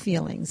with their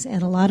feelings.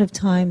 And a lot of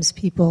times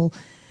people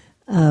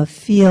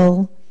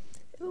feel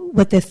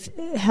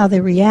how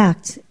they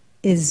react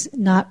is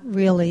not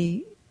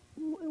really,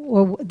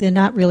 or they're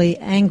not really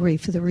angry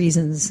for the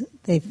reasons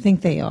they think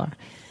they are.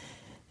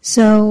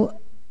 So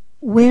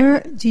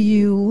where do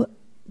you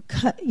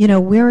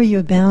where are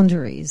your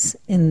boundaries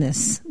in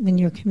this when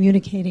you're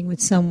communicating with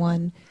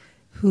someone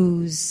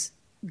who's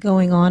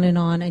going on,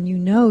 and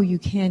you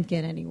can't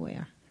get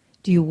anywhere?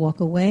 Do you walk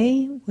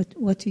away?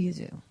 What do you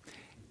do?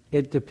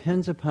 It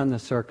depends upon the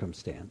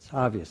circumstance,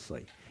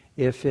 obviously.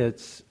 If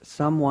it's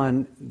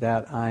someone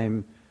that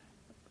I'm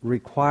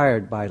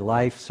required by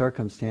life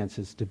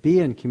circumstances to be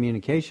in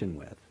communication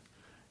with,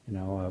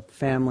 a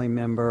family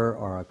member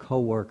or a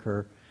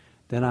coworker,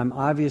 then I'm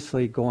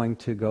obviously going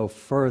to go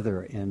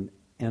further in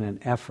an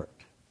effort.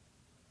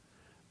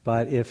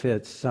 But if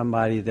it's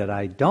somebody that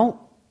I don't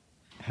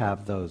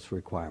have those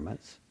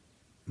requirements,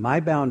 my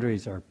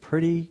boundaries are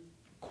pretty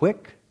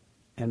quick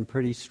and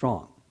pretty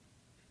strong.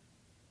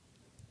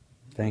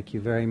 Thank you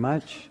very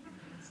much.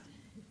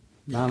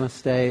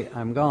 Namaste,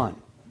 I'm gone.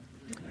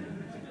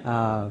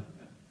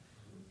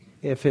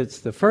 If it's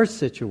the first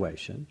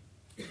situation,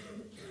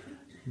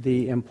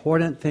 the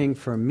important thing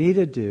for me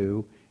to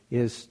do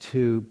is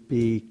to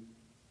be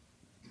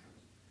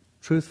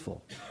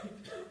truthful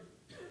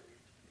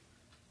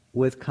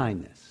with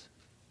kindness.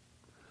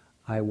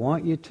 I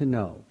want you to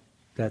know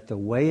that the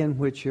way in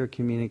which you're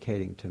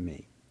communicating to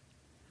me,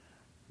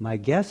 my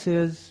guess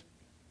is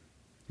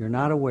you're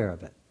not aware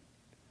of it,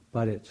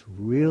 but it's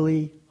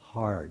really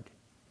hard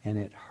and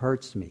it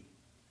hurts me.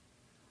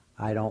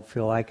 I don't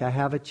feel like I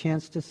have a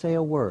chance to say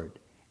a word.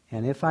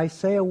 And if I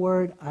say a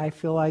word, I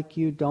feel like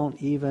you don't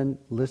even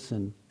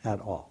listen at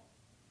all.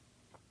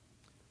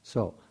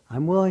 So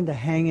I'm willing to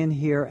hang in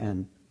here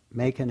and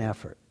make an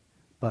effort,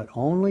 but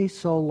only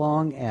so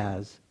long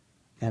as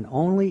and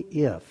only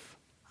if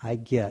I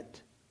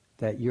get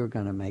that you're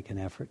going to make an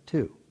effort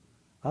too.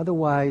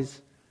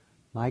 Otherwise,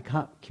 my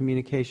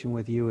communication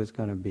with you is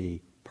going to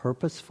be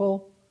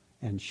purposeful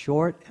and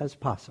short as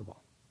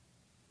possible.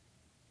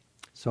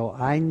 So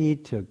I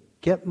need to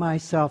get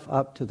myself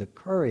up to the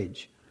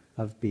courage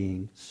of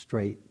being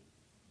straight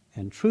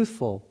and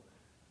truthful,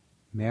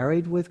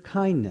 married with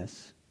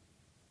kindness,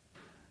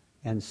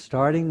 and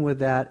starting with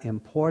that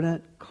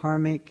important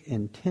karmic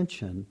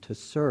intention to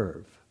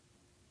serve.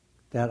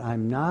 That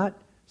I'm not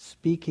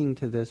speaking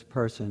to this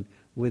person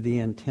with the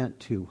intent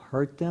to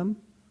hurt them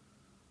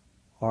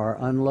or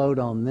unload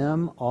on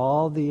them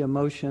all the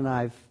emotion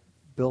I've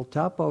built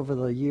up over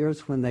the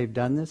years when they've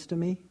done this to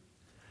me.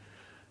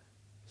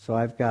 So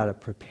I've got to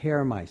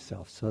prepare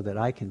myself so that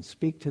I can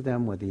speak to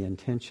them with the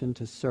intention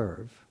to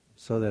serve,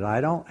 so that I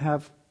don't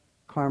have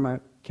karma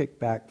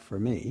kickback for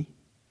me,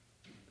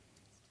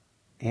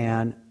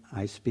 and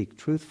I speak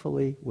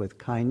truthfully with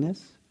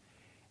kindness,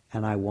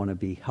 and I want to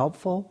be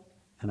helpful,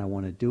 and I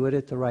want to do it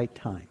at the right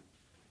time.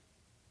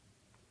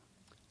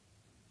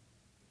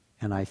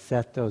 And I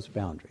set those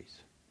boundaries.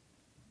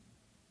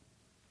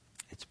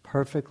 It's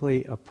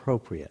perfectly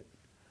appropriate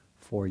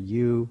for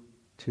you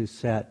to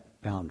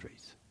set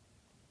boundaries.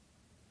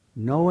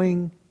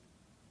 Knowing,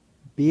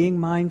 being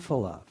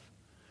mindful of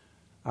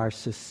our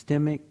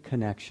systemic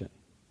connection.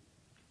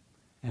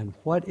 And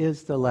what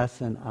is the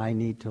lesson I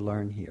need to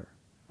learn here?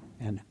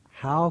 And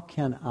how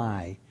can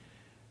I,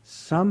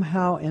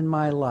 somehow in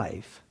my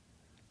life,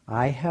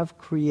 I have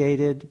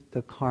created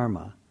the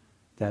karma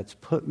that's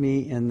put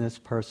me in this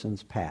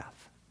person's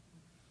path.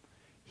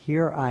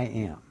 Here I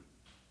am.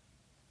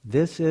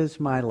 This is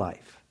my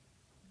life.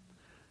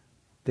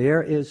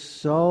 There is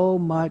so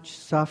much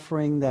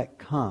suffering that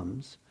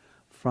comes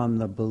from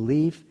the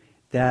belief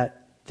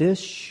that this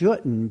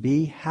shouldn't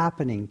be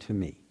happening to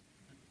me.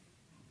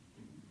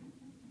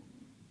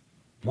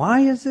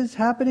 Why is this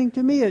happening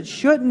to me? It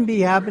shouldn't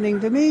be happening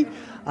to me.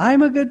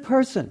 I'm a good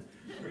person.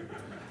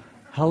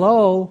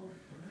 Hello?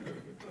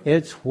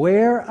 It's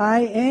where I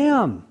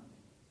am.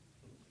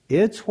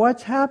 It's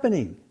what's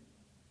happening.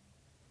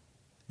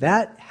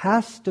 That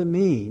has to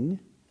mean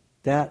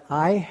that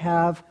I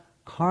have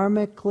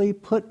karmically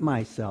put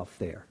myself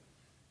there.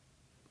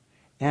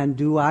 And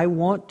do I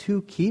want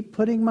to keep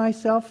putting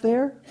myself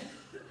there?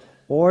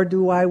 Or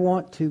do I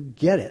want to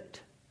get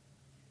it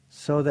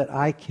so that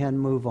I can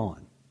move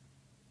on?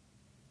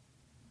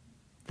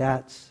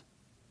 That's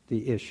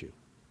the issue.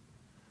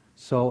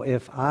 So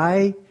if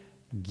I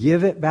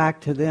give it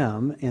back to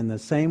them in the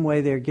same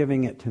way they're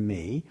giving it to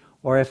me,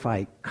 or if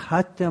I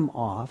cut them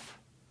off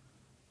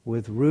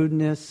with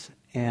rudeness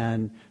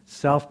and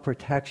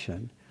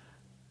self-protection,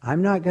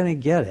 I'm not going to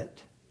get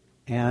it.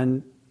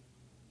 And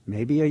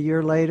maybe a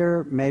year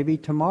later, maybe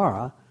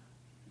tomorrow,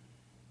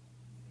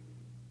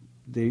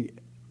 the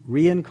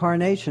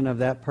reincarnation of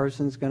that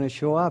person's going to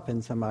show up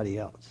in somebody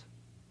else.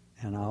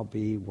 And I'll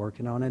be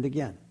working on it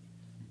again.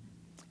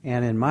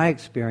 And in my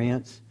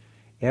experience,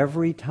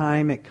 every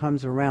time it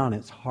comes around,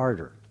 it's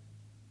harder.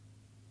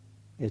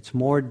 It's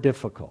more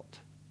difficult.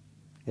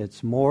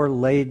 It's more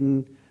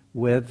laden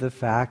with the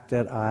fact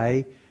that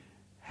I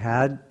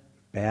had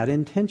bad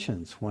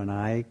intentions when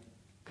I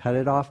cut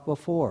it off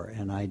before,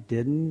 and I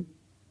didn't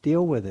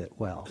deal with it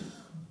well.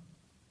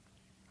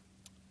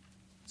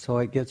 So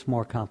it gets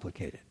more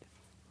complicated.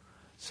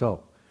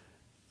 So,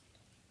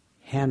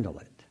 handle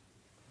it.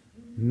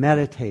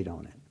 Meditate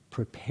on it.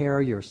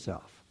 Prepare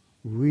yourself.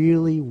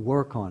 Really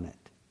work on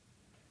it.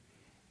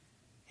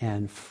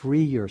 And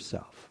free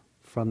yourself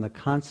from the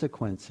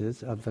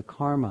consequences of the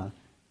karma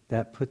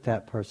that put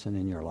that person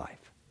in your life.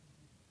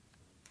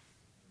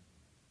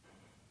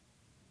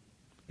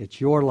 It's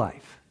your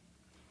life.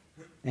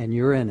 And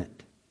you're in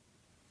it.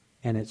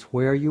 And it's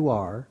where you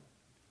are.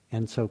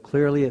 And so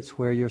clearly it's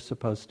where you're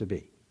supposed to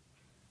be.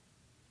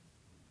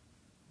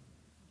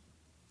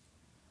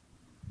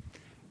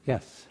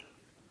 Yes.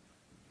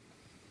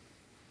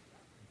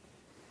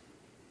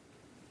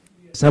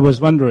 So I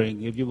was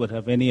wondering if you would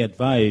have any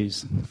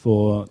advice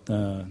for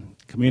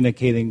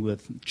communicating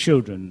with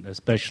children,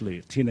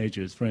 especially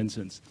teenagers, for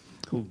instance,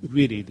 who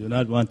really do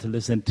not want to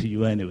listen to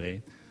you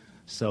anyway.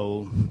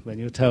 So when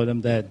you tell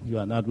them that you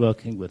are not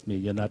working with me,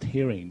 you're not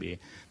hearing me,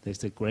 they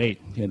say,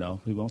 great,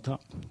 we won't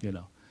talk,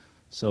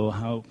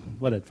 So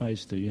what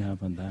advice do you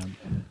have on that?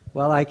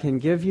 Well, I can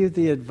give you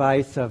the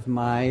advice of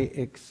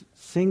my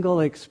single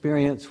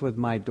experience with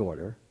my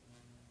daughter.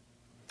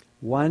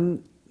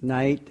 One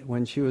night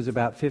when she was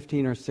about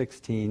 15 or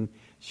 16,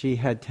 she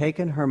had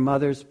taken her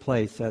mother's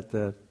place at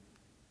the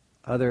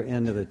other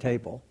end of the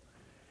table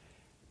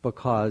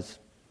because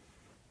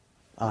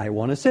I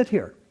want to sit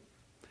here.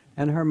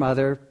 And her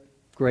mother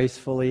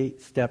gracefully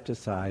stepped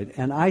aside,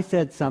 and I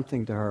said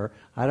something to her.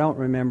 I don't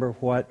remember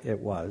what it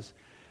was,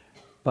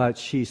 but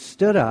she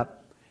stood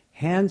up,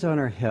 hands on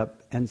her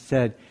hip, and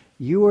said,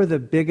 "You are the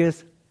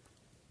biggest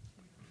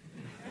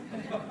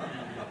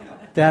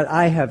that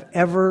I have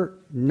ever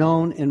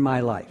known in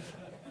my life."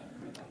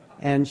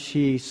 And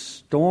she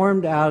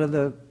stormed out of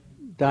the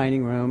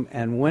dining room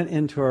and went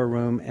into her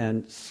room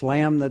and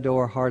slammed the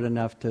door hard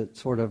enough to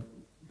sort of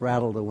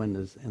rattle the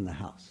windows in the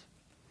house.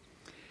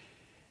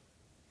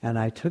 And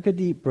I took a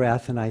deep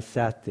breath and I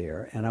sat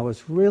there, and I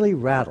was really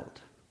rattled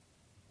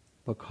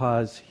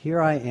because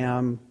here I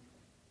am,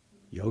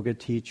 yoga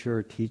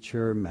teacher,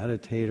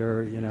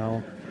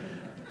 meditator,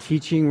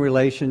 teaching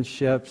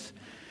relationships,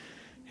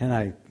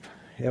 and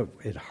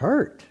it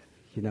hurt,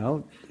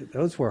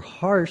 Those were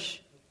harsh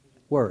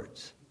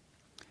words.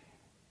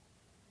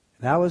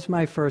 That was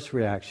my first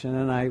reaction,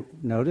 and I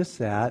noticed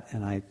that,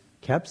 and I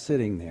kept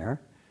sitting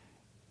there.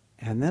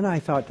 And then I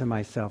thought to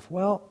myself,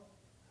 well,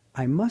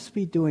 I must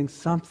be doing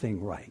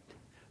something right.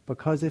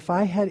 Because if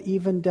I had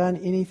even done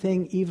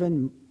anything,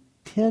 even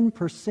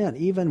 10%,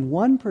 even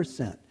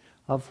 1%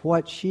 of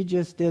what she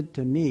just did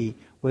to me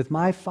with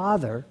my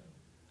father,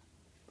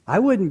 I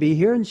wouldn't be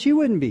here and she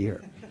wouldn't be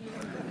here.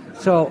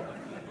 So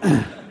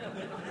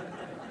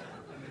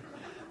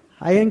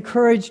I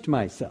encouraged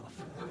myself.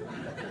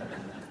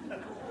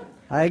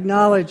 I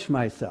acknowledged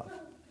myself.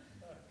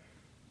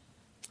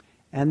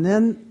 And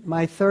then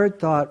my third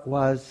thought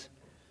was,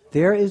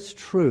 there is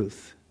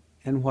truth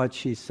in what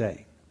she's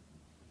saying.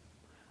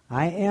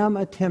 I am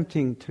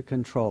attempting to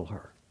control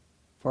her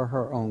for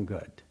her own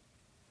good.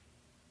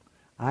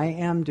 I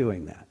am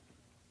doing that.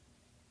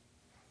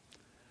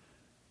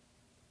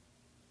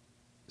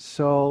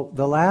 So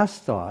the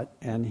last thought,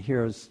 and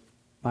here's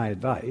my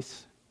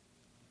advice,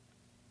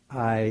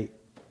 I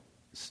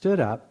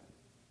stood up,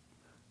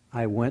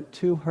 I went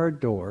to her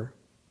door,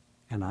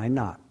 and I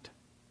knocked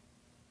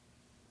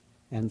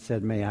and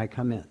said, "May I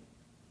come in?"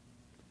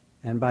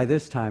 And by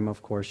this time,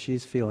 of course,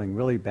 she's feeling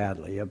really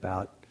badly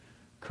about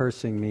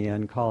cursing me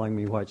and calling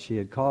me what she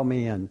had called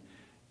me, and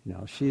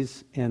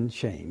she's in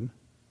shame.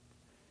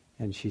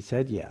 And she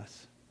said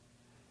yes.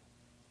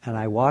 And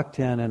I walked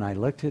in and I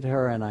looked at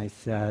her and I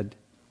said,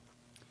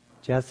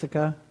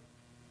 "Jessica,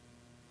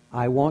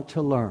 I want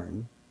to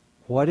learn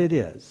what it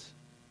is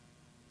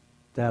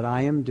that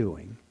I am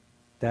doing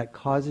that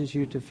causes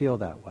you to feel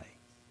that way.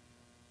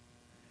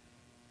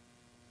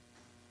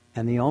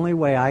 And the only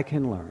way I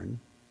can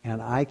learn,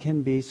 and I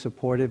can be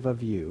supportive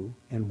of you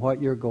in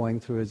what you're going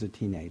through as a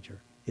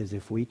teenager, is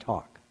if we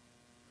talk.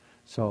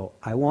 So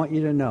I want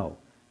you to know,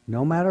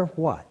 no matter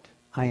what,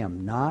 I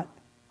am not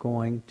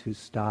going to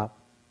stop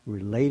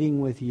relating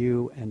with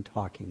you and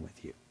talking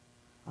with you.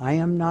 I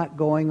am not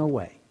going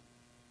away.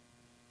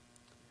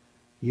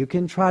 You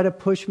can try to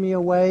push me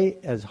away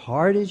as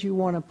hard as you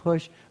want to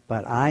push,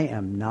 but I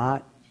am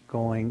not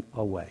going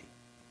away."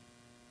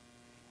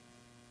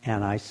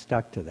 And I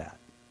stuck to that.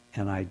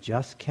 And I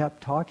just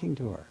kept talking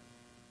to her.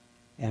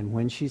 And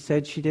when she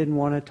said she didn't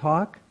want to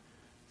talk,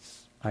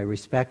 I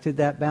respected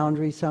that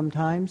boundary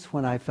sometimes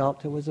when I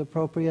felt it was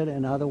appropriate,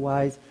 and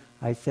otherwise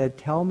I said,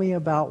 "Tell me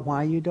about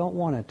why you don't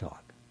want to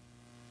talk.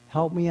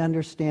 Help me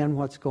understand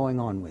what's going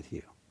on with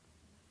you."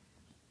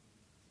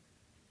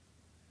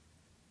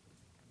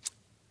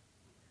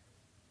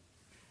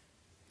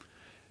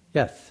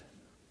 Yes?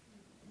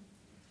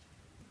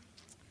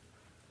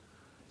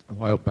 A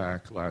while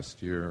back,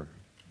 last year,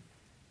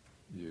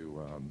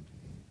 you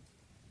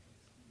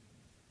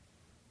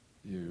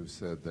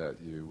said that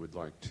you would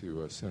like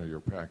to center your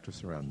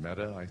practice around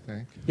metta, I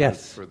think.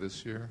 Yes. For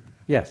this year.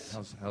 Yes.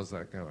 How's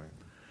that going?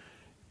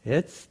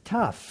 It's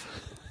tough,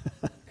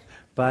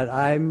 but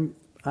I'm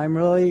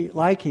really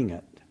liking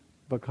it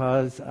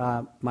because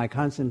my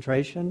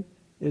concentration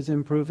is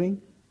improving,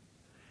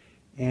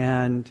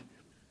 and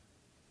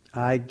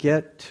I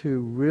get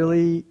to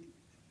really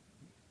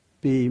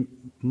be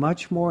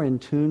much more in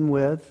tune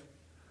with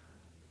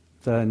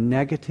the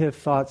negative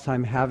thoughts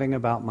I'm having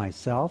about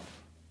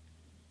myself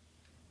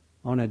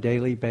on a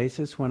daily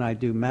basis. When I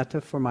do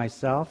metta for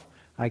myself,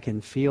 I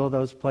can feel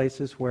those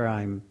places where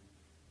I'm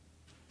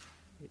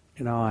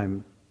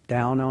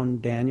down on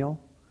Daniel,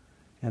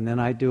 and then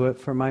I do it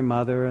for my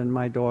mother and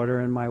my daughter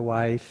and my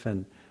wife,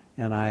 and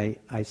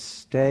I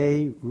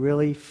stay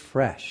really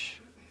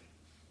fresh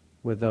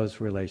with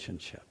those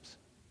relationships.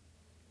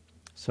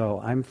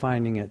 So I'm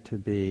finding it to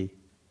be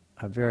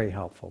a very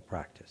helpful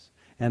practice.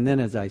 And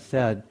then, as I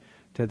said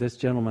to this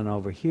gentleman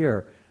over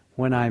here,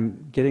 when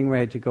I'm getting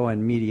ready to go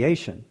in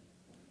mediation,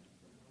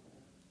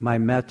 my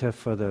metta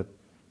for the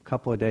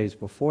couple of days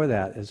before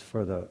that is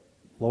for the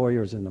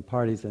lawyers and the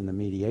parties in the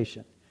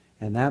mediation.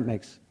 And that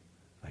makes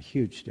a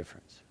huge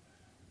difference.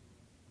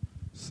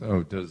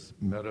 So does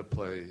metta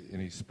play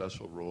any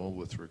special role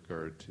with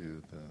regard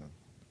to the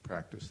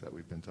practice that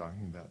we've been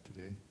talking about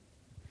today?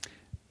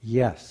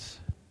 Yes.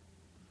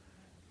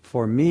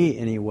 For me,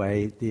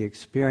 anyway, the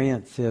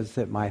experience is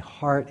that my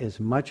heart is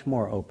much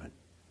more open.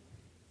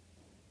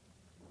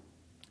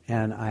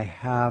 And I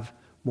have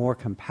more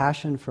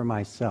compassion for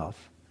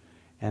myself.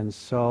 And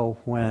so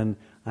when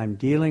I'm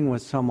dealing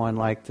with someone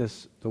like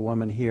this, the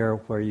woman here,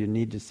 where you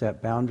need to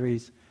set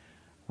boundaries,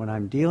 when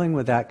I'm dealing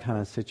with that kind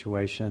of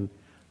situation,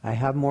 I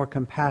have more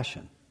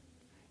compassion.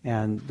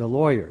 And the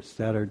lawyers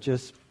that are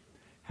just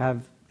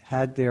have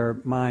had their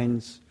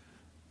minds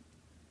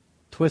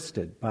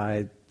twisted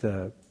by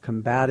the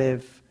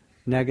combative,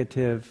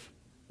 negative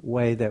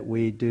way that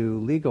we do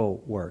legal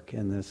work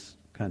in this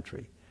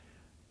country,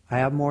 I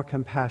have more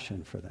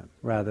compassion for them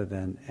rather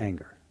than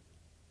anger.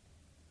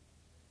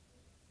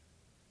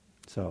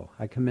 So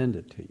I commend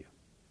it to you.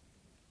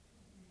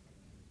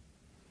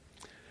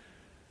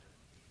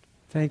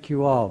 Thank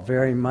you all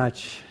very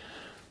much.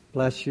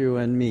 Bless you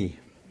and me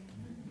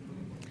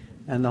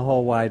and the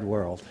whole wide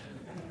world.